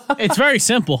 It's very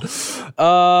simple.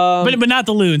 But not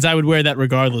the Loons. I would wear that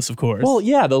regardless, of course. Well,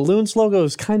 yeah, the Loons logo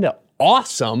is kind of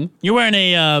awesome. You're wearing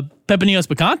a Pepinillos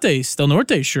Picantes Del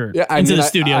Norte shirt into the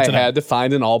studio today. I had to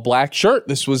find an all-black shirt.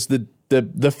 This was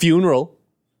the funeral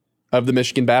of the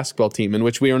Michigan basketball team, in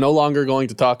which we are no longer going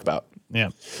to talk about.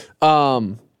 Yeah.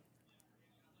 One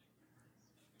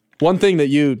thing that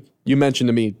you mentioned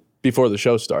to me before the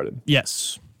show started.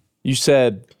 Yes. You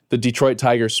said the Detroit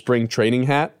Tigers spring training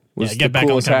hat was the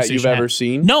coolest hat you've ever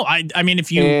seen. No, I mean,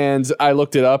 if you... And I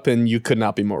looked it up, and you could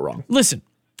not be more wrong. Listen,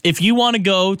 if you want to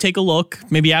go take a look,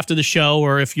 maybe after the show,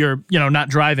 or if you're not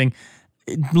driving,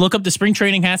 look up the spring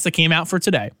training hats that came out for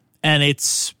today. And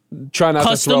it's try not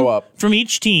custom to throw up. From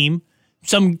each team.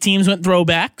 Some teams went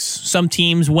throwbacks. Some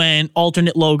teams went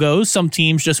alternate logos. Some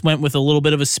teams just went with a little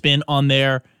bit of a spin on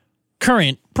their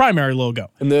current primary logo.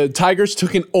 And the Tigers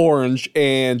took an orange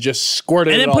and just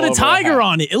squirted it all over. And then put a tiger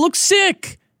on it. It looks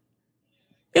sick.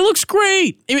 It looks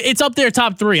great. It's up there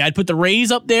top 3. I'd put the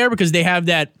Rays up there because they have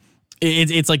that.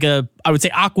 It's like I would say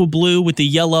aqua blue with the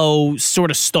yellow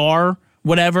sort of star,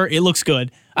 whatever. It looks good.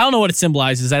 I don't know what it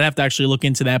symbolizes. I'd have to actually look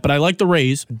into that, but I like the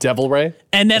Rays. Devil Ray?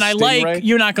 And then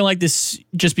you're not going to like this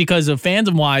just because of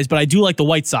fandom-wise, but I do like the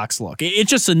White Sox look.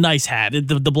 It's just a nice hat.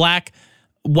 The black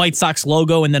White Sox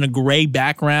logo and then a gray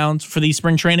background for these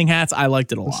spring training hats. I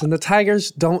liked it a lot. Listen, the Tigers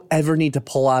don't ever need to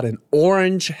pull out an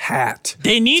orange hat.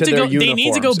 They need to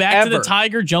go back to the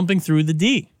Tiger jumping through the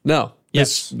D. No.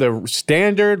 Yes. The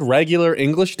standard, regular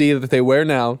English D that they wear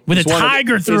now. With a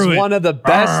tiger through it. It's one of the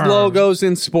best logos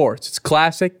in sports. It's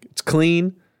classic. It's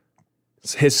clean.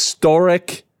 It's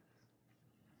historic.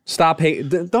 Stop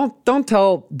hating. Don't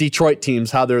tell Detroit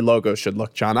teams how their logo should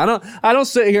look, John. I don't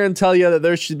sit here and tell you that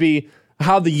there should be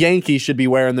how the Yankees should be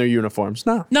wearing their uniforms.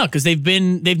 No, because they've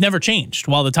never changed.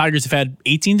 While the Tigers have had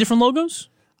 18 different logos.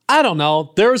 I don't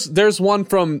know. There's one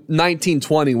from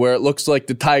 1920 where it looks like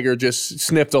the tiger just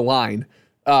sniffed a line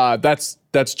That's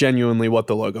genuinely what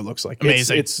the logo looks like.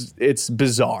 Amazing. It's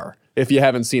bizarre. If you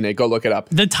haven't seen it, go look it up.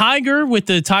 The tiger with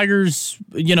the Tigers,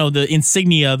 the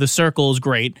insignia, the circle is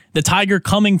great. The tiger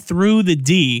coming through the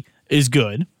D is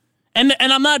good. And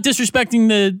I'm not disrespecting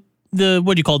the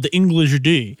what do you call it, the English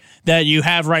D that you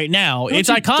have right now. It's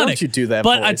iconic. Don't you do that,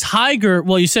 But boys. a tiger,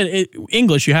 well, you said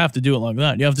English, you have to do it like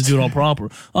that. You have to do it all proper.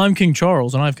 I'm King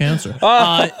Charles and I have cancer.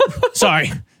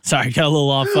 Sorry, got a little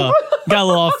off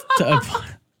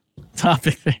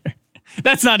topic there.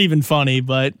 That's not even funny,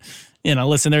 but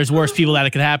listen, there's worse people that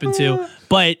it could happen to.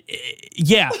 But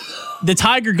yeah, the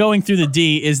tiger going through the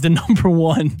D is the number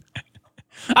one.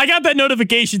 I got that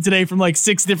notification today from like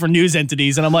 6 different news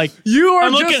entities, and I'm like, you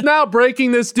are just now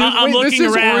breaking this, dude. I'm Wait, looking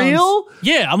this is around. Real?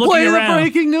 Yeah, I'm looking Play around. The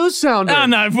breaking news sounder. I'm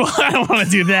not. I don't want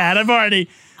to do that.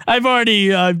 I've already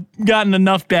gotten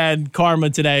enough bad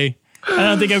karma today. I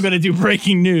don't think I'm going to do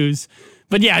breaking news.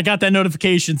 But yeah, I got that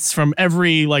notifications from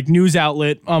every like news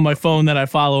outlet on my phone that I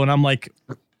follow, and I'm like,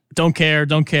 don't care.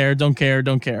 But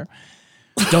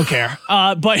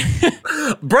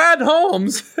Brad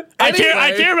Holmes. I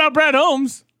care about Brad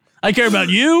Holmes. I care about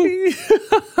you.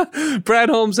 Brad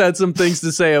Holmes had some things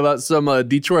to say about some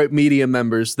Detroit media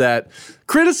members that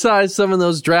criticized some of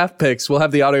those draft picks. We'll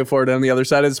have the audio for it on the other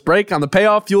side of this break on the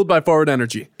Payoff, fueled by Forward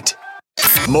Energy.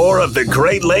 More of the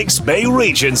Great Lakes Bay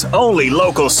region's only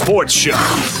local sports show.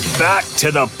 Back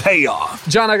to the Payoff.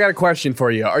 John, I got a question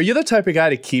for you. Are you the type of guy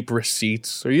to keep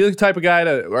receipts? Are you the type of guy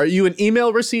are you an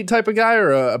email receipt type of guy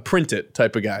or a print it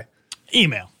type of guy?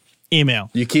 Email.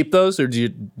 You keep those or do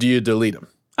you delete them?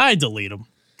 I delete them.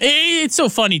 It's so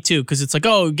funny too because it's like,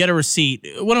 oh, get a receipt.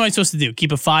 What am I supposed to do?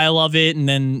 Keep a file of it and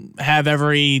then have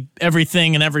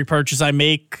everything and every purchase I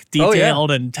make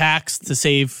detailed and taxed to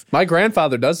save. My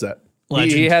grandfather does that.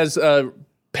 He has a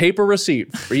paper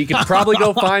receipt. Or you could probably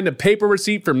go find a paper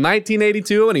receipt from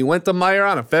 1982, and he went to Meijer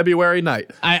on a February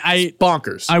night. It's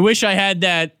bonkers. I wish I had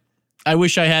that. I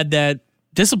wish I had that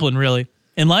discipline, really,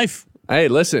 in life. Hey,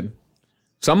 listen.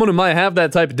 Someone who might have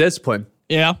that type of discipline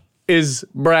is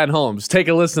Brad Holmes. Take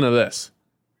a listen to this.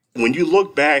 When you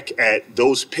look back at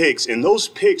those picks, and those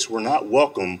picks were not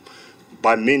welcome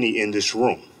by many in this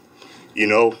room.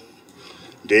 Dave,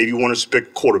 you wanted us to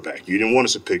pick quarterback. You didn't want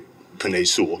us to pick Penei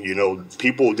Sewell.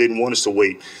 People didn't want us to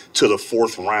wait till the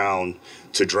 4th round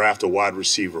to draft a wide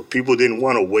receiver. People didn't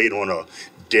want to wait on a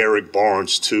Derek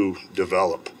Barnes to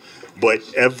develop. But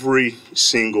every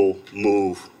single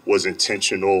move was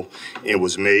intentional and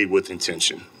was made with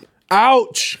intention.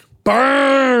 Ouch!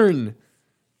 Burn!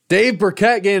 Dave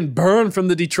Burkett getting burned from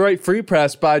the Detroit Free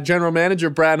Press by general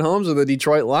manager Brad Holmes of the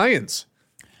Detroit Lions.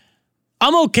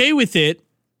 I'm okay with it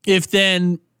if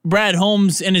then Brad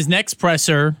Holmes in his next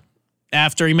presser,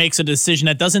 after he makes a decision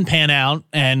that doesn't pan out,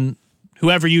 and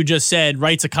whoever you just said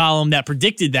writes a column that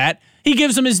predicted that, he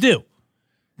gives him his due.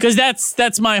 Because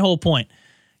that's my whole point.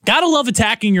 Gotta love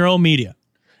attacking your own media.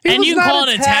 And you can call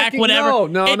it attack, whatever.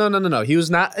 No. He was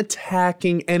not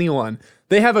attacking anyone.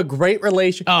 They have a great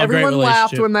relationship. Everyone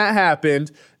laughed when that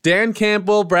happened. Dan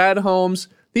Campbell, Brad Holmes,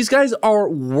 these guys are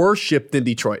worshipped in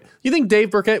Detroit. You think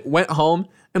Dave Burkett went home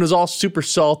and was all super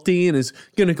salty and is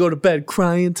going to go to bed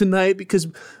crying tonight because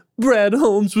Brad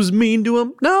Holmes was mean to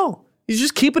him? No, he's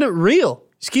just keeping it real.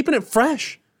 He's keeping it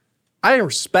fresh. I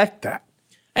respect that.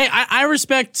 Hey, I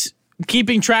respect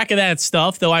keeping track of that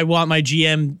stuff, though I want my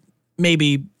GM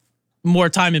maybe more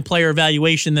time in player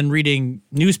evaluation than reading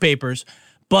newspapers.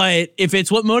 But if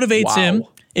it's what motivates him,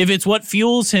 if it's what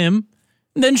fuels him,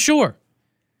 then sure.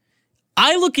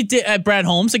 I look at Brad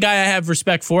Holmes, a guy I have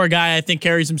respect for, a guy I think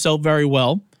carries himself very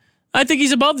well. I think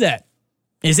he's above that.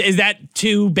 Is that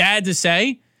too bad to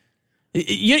say?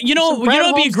 You know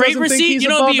it'd be a great receipt? You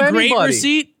know it'd be a great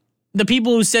receipt? The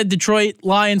people who said Detroit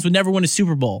Lions would never win a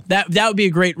Super Bowl. That would be a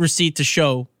great receipt to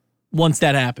show once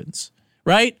that happens,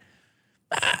 right?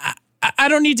 I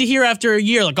don't need to hear after a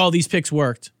year like, oh, these picks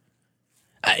worked.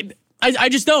 I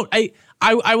just don't.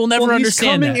 I will never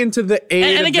understand that. He's coming into the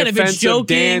aid and again, of defense of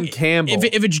Dan Campbell.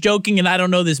 If it's joking and I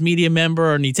don't know this media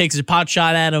member and he takes a pot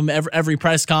shot at him every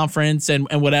press conference and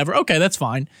whatever, okay, that's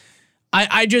fine.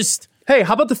 I just... Hey,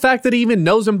 how about the fact that he even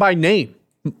knows him by name?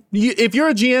 If you're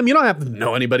a GM, you don't have to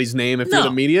know anybody's name. If you're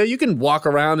the media, you can walk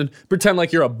around and pretend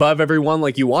like you're above everyone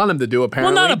like you want him to do,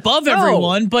 apparently. Well, not above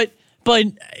everyone, but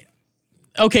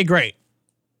okay, great.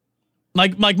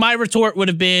 Like my retort would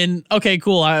have been, okay,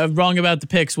 cool, I'm wrong about the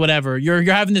picks, whatever. You're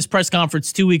having this press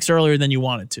conference 2 weeks earlier than you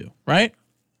wanted to, right?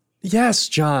 Yes,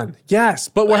 John. Yes,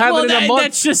 but we're having it a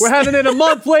month. We're having it a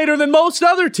month later than most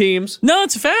other teams. No,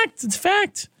 it's a fact. It's a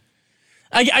fact.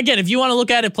 Again, if you want to look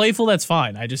at it playful, that's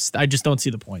fine. I just don't see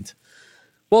the point.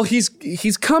 Well, he's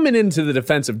coming into the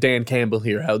defense of Dan Campbell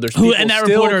here. How there's Who people and that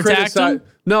still reporter attacked him?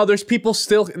 No, there's people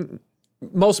still.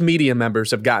 Most media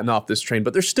members have gotten off this train,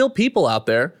 but there's still people out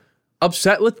there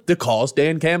upset with the calls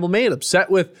Dan Campbell made,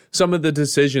 upset with some of the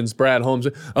decisions Brad Holmes.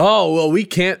 Oh, well, we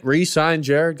can't re-sign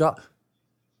Jared Goff.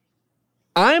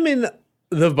 I'm in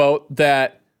the boat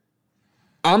that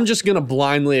I'm just going to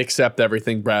blindly accept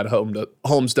everything Brad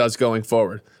Holmes does going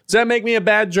forward. Does that make me a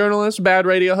bad journalist, bad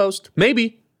radio host?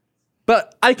 Maybe.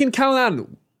 But I can count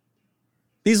on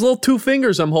these little two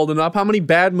fingers I'm holding up how many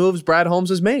bad moves Brad Holmes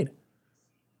has made.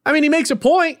 I mean, he makes a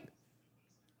point.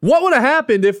 What would have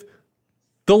happened if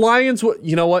the Lions would,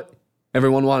 you know what?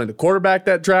 Everyone wanted to quarterback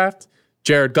that draft.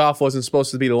 Jared Goff wasn't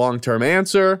supposed to be the long-term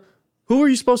answer. Who were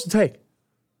you supposed to take?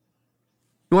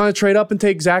 You want to trade up and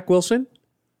take Zach Wilson?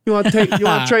 You want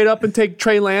to trade up and take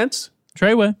Trey Lance?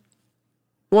 Treyway.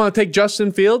 You want to take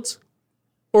Justin Fields?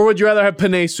 Or would you rather have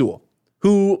Penei Sewell,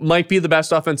 who might be the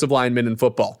best offensive lineman in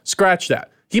football? Scratch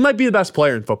that. He might be the best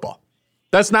player in football.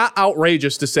 That's not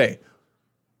outrageous to say.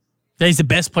 That he's the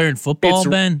best player in football,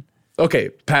 Ben? Okay,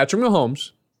 Patrick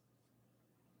Mahomes.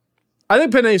 I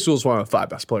think Penei Sewell is one of the 5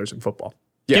 best players in football.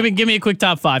 Yeah. Give me a quick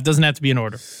top 5. Doesn't have to be in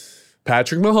order.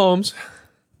 Patrick Mahomes,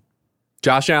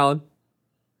 Josh Allen.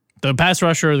 The pass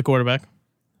rusher or the quarterback?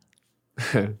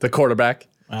 The quarterback.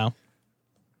 Wow.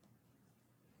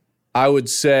 I would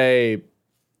say,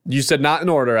 you said not in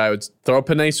order. I would throw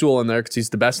Penei Sewell in there because he's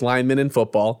the best lineman in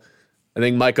football. I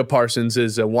think Micah Parsons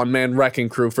is a one-man wrecking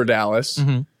crew for Dallas.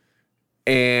 Mm-hmm.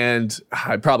 And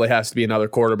it probably has to be another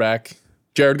quarterback,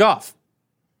 Jared Goff.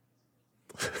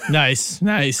 Nice.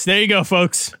 There you go,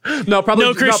 folks. No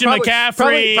Christian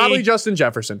McCaffrey. Probably Justin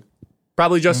Jefferson.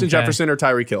 Jefferson or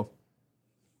Tyreek Hill.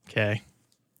 Okay.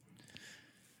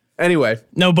 Anyway.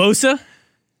 No Bosa?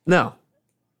 No.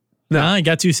 He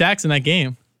got 2 sacks in that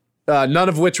game. None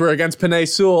of which were against Penei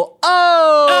Sewell.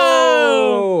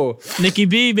 Oh! Nicky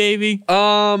B, baby.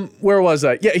 Where was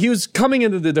I? Yeah, he was coming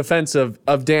into the defense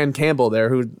of Dan Campbell there,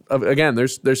 who, again,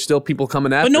 there's still people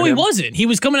coming after him. But no, he wasn't. He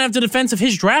was coming after the defense of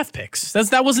his draft picks.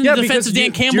 That wasn't the defense of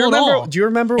Dan Campbell at all. Do you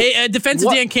remember? A defense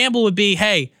of Dan Campbell would be,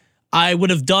 hey, I would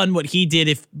have done what he did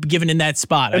if given in that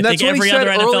spot. And I think every other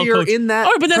NFL coach. In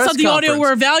that but that's not the audio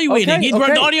we're evaluating. Okay,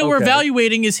 The audio we're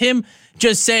evaluating is him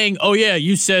just saying, "Oh yeah,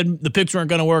 you said the picks weren't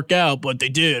going to work out, but they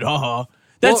did." Haha.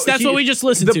 That's what we just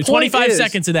listened to. 25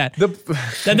 seconds of that.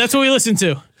 That's what we listened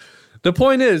to. The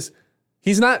point is,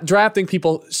 he's not drafting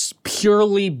people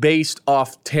purely based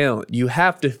off talent. You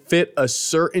have to fit a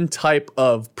certain type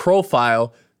of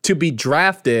profile to be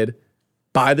drafted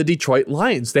by the Detroit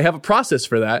Lions. They have a process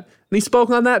for that, and he spoke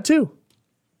on that too.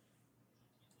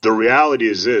 The reality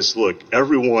is this: look,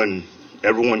 everyone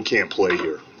can't play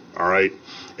here. All right.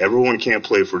 Everyone can't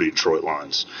play for the Detroit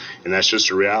Lions. And that's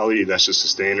just a reality. That's just a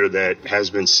standard that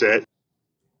has been set.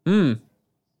 Yeah,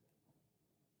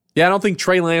 I don't think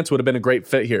Trey Lance would have been a great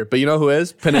fit here. But you know who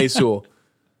is? Penei Sewell.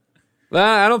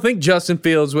 I don't think Justin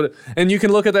Fields would have. And you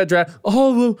can look at that draft.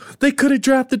 Oh, well, they could have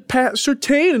drafted Pat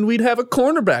Surtain and we'd have a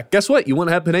cornerback. Guess what? You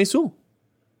wouldn't have Penei Sewell.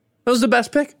 That was the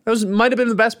best pick. Might have been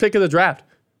the best pick of the draft.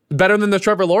 Better than the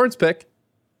Trevor Lawrence pick.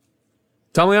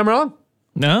 Tell me I'm wrong.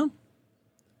 No.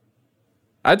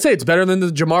 I'd say it's better than the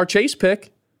Jamar Chase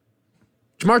pick.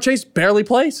 Jamar Chase barely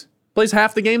plays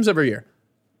half the games every year.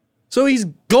 So he's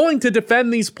going to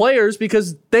defend these players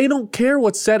because they don't care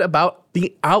what's said about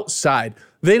the outside.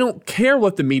 They don't care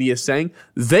what the media is saying.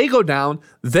 They go down,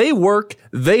 they work,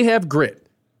 they have grit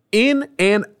in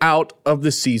and out of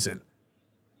the season.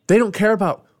 They don't care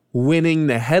about winning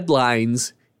the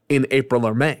headlines in April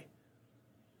or May.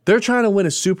 They're trying to win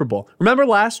a Super Bowl. Remember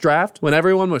last draft when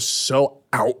everyone was so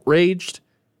outraged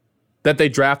that they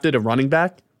drafted a running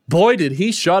back? Boy, did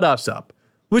he shut us up.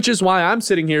 Which is why I'm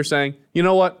sitting here saying, you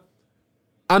know what?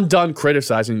 I'm done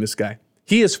criticizing this guy.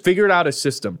 He has figured out a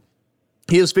system.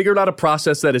 He has figured out a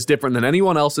process that is different than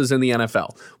anyone else's in the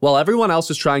NFL. While everyone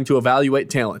else is trying to evaluate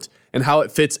talent and how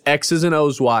it fits X's and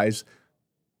O's wise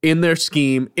in their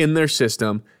scheme, in their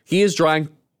system, he is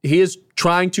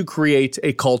trying to create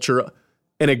a culture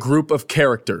and a group of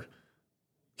character.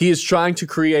 He is trying to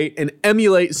create and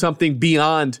emulate something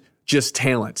beyond just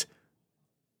talent.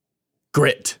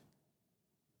 Grit.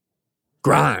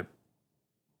 Grime.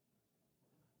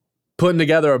 Putting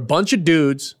together a bunch of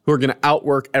dudes who are going to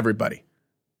outwork everybody.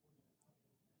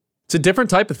 It's a different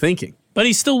type of thinking. But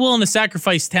he's still willing to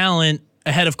sacrifice talent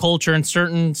ahead of culture in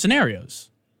certain scenarios.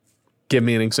 Give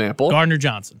me an example. Gardner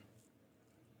Johnson.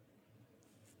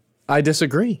 I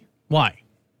disagree. Why?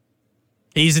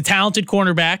 He's a talented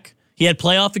cornerback. He had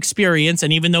playoff experience,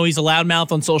 and even though he's a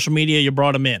loudmouth on social media, you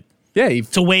brought him in. Yeah.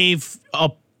 To wave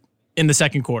up in the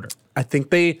second quarter. I think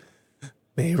they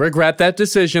may regret that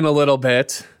decision a little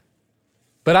bit.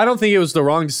 But I don't think it was the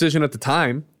wrong decision at the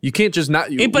time. You can't just not.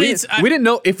 We didn't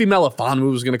know Ife Melifonwu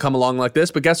was going to come along like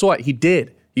this, but guess what? He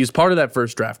did. He was part of that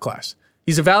first draft class.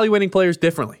 He's evaluating players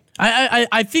differently.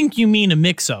 I think you mean a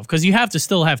mix of, because you have to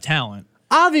still have talent.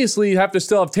 Obviously, you have to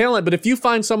still have talent, but if you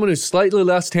find someone who's slightly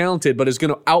less talented but is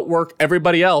going to outwork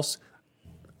everybody else,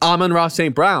 Amon-Ra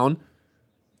St. Brown,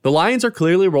 the Lions are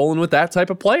clearly rolling with that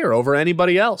type of player over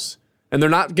anybody else. And they're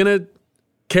not going to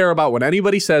care about what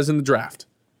anybody says in the draft.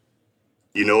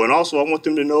 And also I want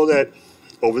them to know that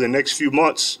over the next few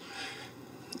months,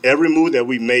 every move that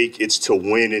we make, it's to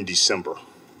win in December.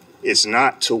 It's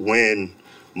not to win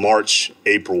March,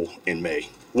 April, and May,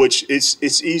 which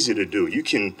it's easy to do. You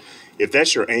can, if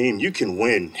that's your aim, you can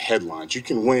win headlines. You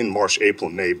can win March, April,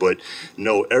 and May, but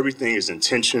no, everything is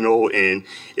intentional, and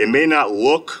it may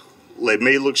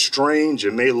look strange.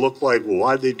 It may look like, well,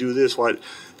 why'd they do this? Why?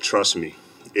 Trust me,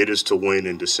 it is to win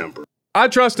in December. I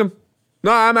trust him.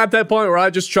 No, I'm at that point where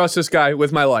I just trust this guy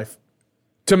with my life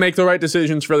to make the right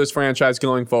decisions for this franchise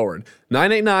going forward.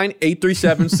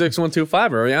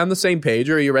 989-837-6125. Are we on the same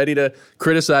page, or are you ready to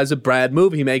criticize a Brad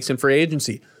move he makes in free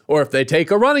agency? Or if they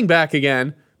take a running back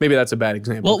again, maybe that's a bad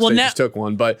example. Well, they just took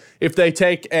one. But if they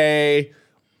take a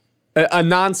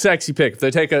non-sexy pick, if they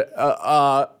take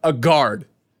a guard,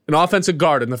 an offensive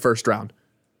guard in the first round,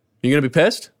 are you going to be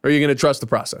pissed, or are you going to trust the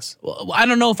process? Well, I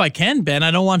don't know if I can, Ben.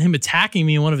 I don't want him attacking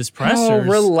me in one of his pressers. Oh,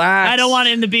 relax. I don't want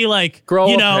him to be like,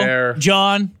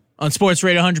 John, on Sports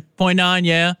Radio 100.9,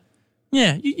 yeah.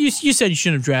 Yeah, you said you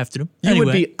shouldn't have drafted him. You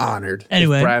would be honored if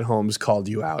Brad Holmes called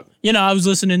you out. I was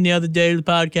listening the other day to the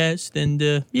podcast, and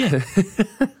yeah.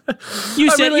 you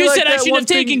said I should have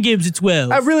taken Gibbs at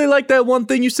 12. I really like that one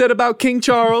thing you said about King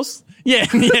Charles. Yeah.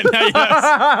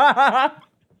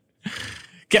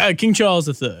 King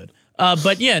Charles III.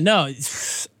 But yeah, no.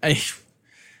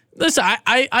 Listen,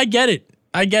 I get it.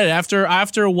 I get it.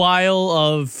 After a while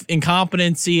of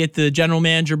incompetency at the general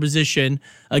manager position,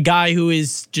 a guy who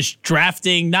is just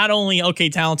drafting not only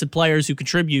talented players who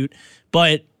contribute,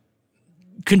 but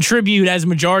contribute as a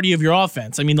majority of your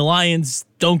offense. I mean, the Lions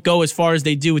don't go as far as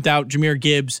they do without Jahmyr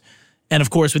Gibbs, and of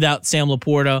course without Sam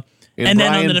Laporta. And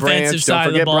then on the defensive side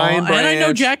of the ball, and I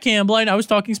know Jack Campbell. I was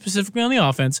talking specifically on the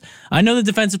offense. I know the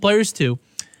defensive players too,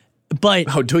 but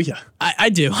do you? I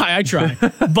do. I try,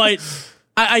 but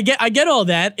I get all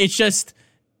that. It's just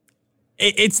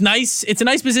it's nice. It's a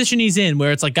nice position he's in,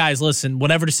 where it's like, guys, listen,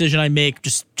 whatever decision I make,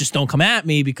 just don't come at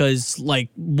me, because like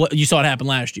what you saw it happen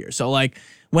last year. So like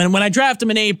when I draft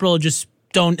him in April, just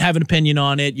don't have an opinion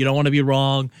on it. You don't want to be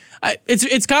wrong.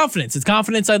 It's confidence. It's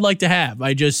confidence I'd like to have.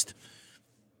 I just.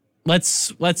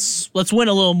 Let's win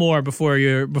a little more before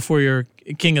you're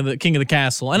king of the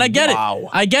castle. And I get it.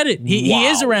 I get it. He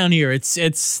is around here.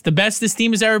 It's the best this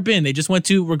team has ever been. They just went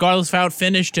to, regardless of how it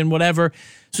finished and whatever.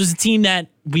 This was a team that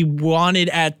we wanted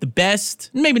at the best,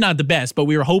 maybe not the best, but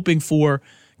we were hoping for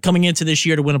coming into this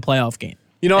year to win a playoff game.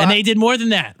 And they did more than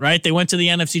that, right? They went to the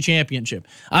NFC Championship.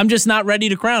 I'm just not ready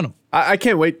to crown them. I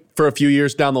can't wait for a few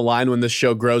years down the line when this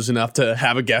show grows enough to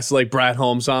have a guest like Brad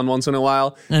Holmes on once in a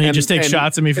while. And he just takes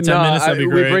shots at me for 10 minutes. That'd be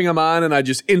great. We bring him on, and I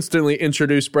just instantly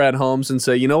introduce Brad Holmes and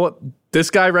say, you know what? This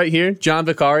guy right here, John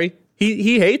Vicari,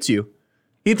 he hates you.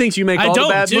 He thinks you make all the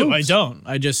bad moves. I don't.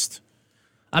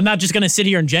 I'm not just going to sit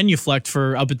here and genuflect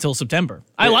for up until September.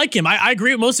 I like him. I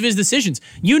agree with most of his decisions.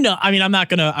 I'm not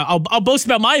going to, I'll boast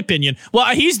about my opinion.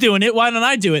 Well, he's doing it. Why don't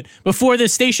I do it? Before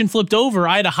this station flipped over,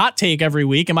 I had a hot take every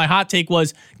week, and my hot take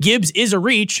was Gibbs is a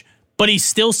reach, but he's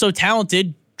still so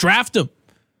talented. Draft him.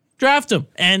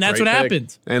 And that's what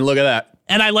happened. And look at that.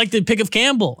 And I like the pick of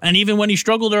Campbell. And even when he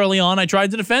struggled early on, I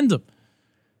tried to defend him.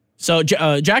 So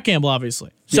Jack Campbell,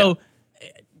 obviously. So,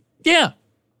 yeah.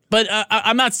 But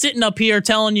I'm not sitting up here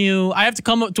telling you I have to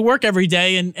come to work every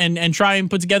day and try and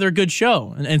put together a good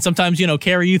show and sometimes,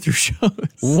 carry you through shows.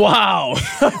 Wow.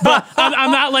 But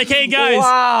I'm not like, hey,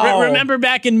 guys, remember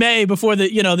back in May before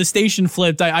the station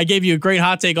flipped, I gave you a great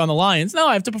hot take on the Lions. No,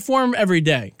 I have to perform every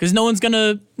day because no one's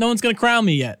gonna crown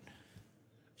me yet.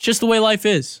 It's just the way life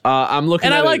is. I'm looking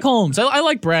and I like Holmes. I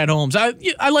like Brad Holmes. I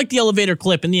like the elevator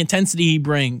clip and the intensity he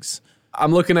brings.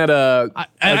 I'm looking at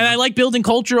I like building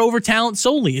culture over talent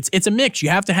solely. It's a mix. You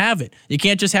have to have it. You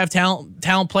can't just have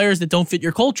talent players that don't fit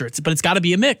your culture. But it's got to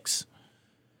be a mix.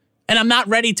 And I'm not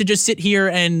ready to just sit here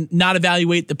and not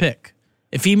evaluate the pick.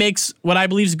 If he makes what I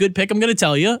believe is a good pick, I'm going to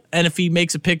tell you. And if he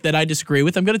makes a pick that I disagree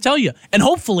with, I'm going to tell you. And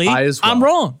hopefully, I'm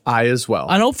wrong. I as well.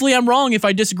 And hopefully, I'm wrong if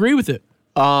I disagree with it.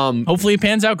 Hopefully, it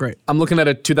pans out great. I'm looking at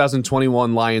a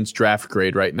 2021 Lions draft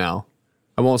grade right now.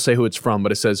 I won't say who it's from,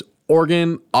 but it says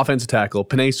Oregon offensive tackle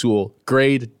Penei Sewell,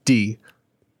 grade D,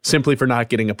 simply for not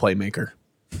getting a playmaker.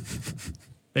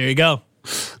 There you go.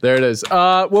 There it is.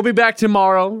 We'll be back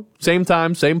tomorrow. Same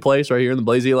time, same place, right here in the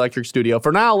Blazy Electric studio.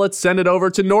 For now, let's send it over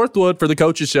to Northwood for the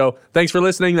Coaches Show. Thanks for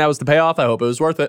listening. That was The Payoff. I hope it was worth it.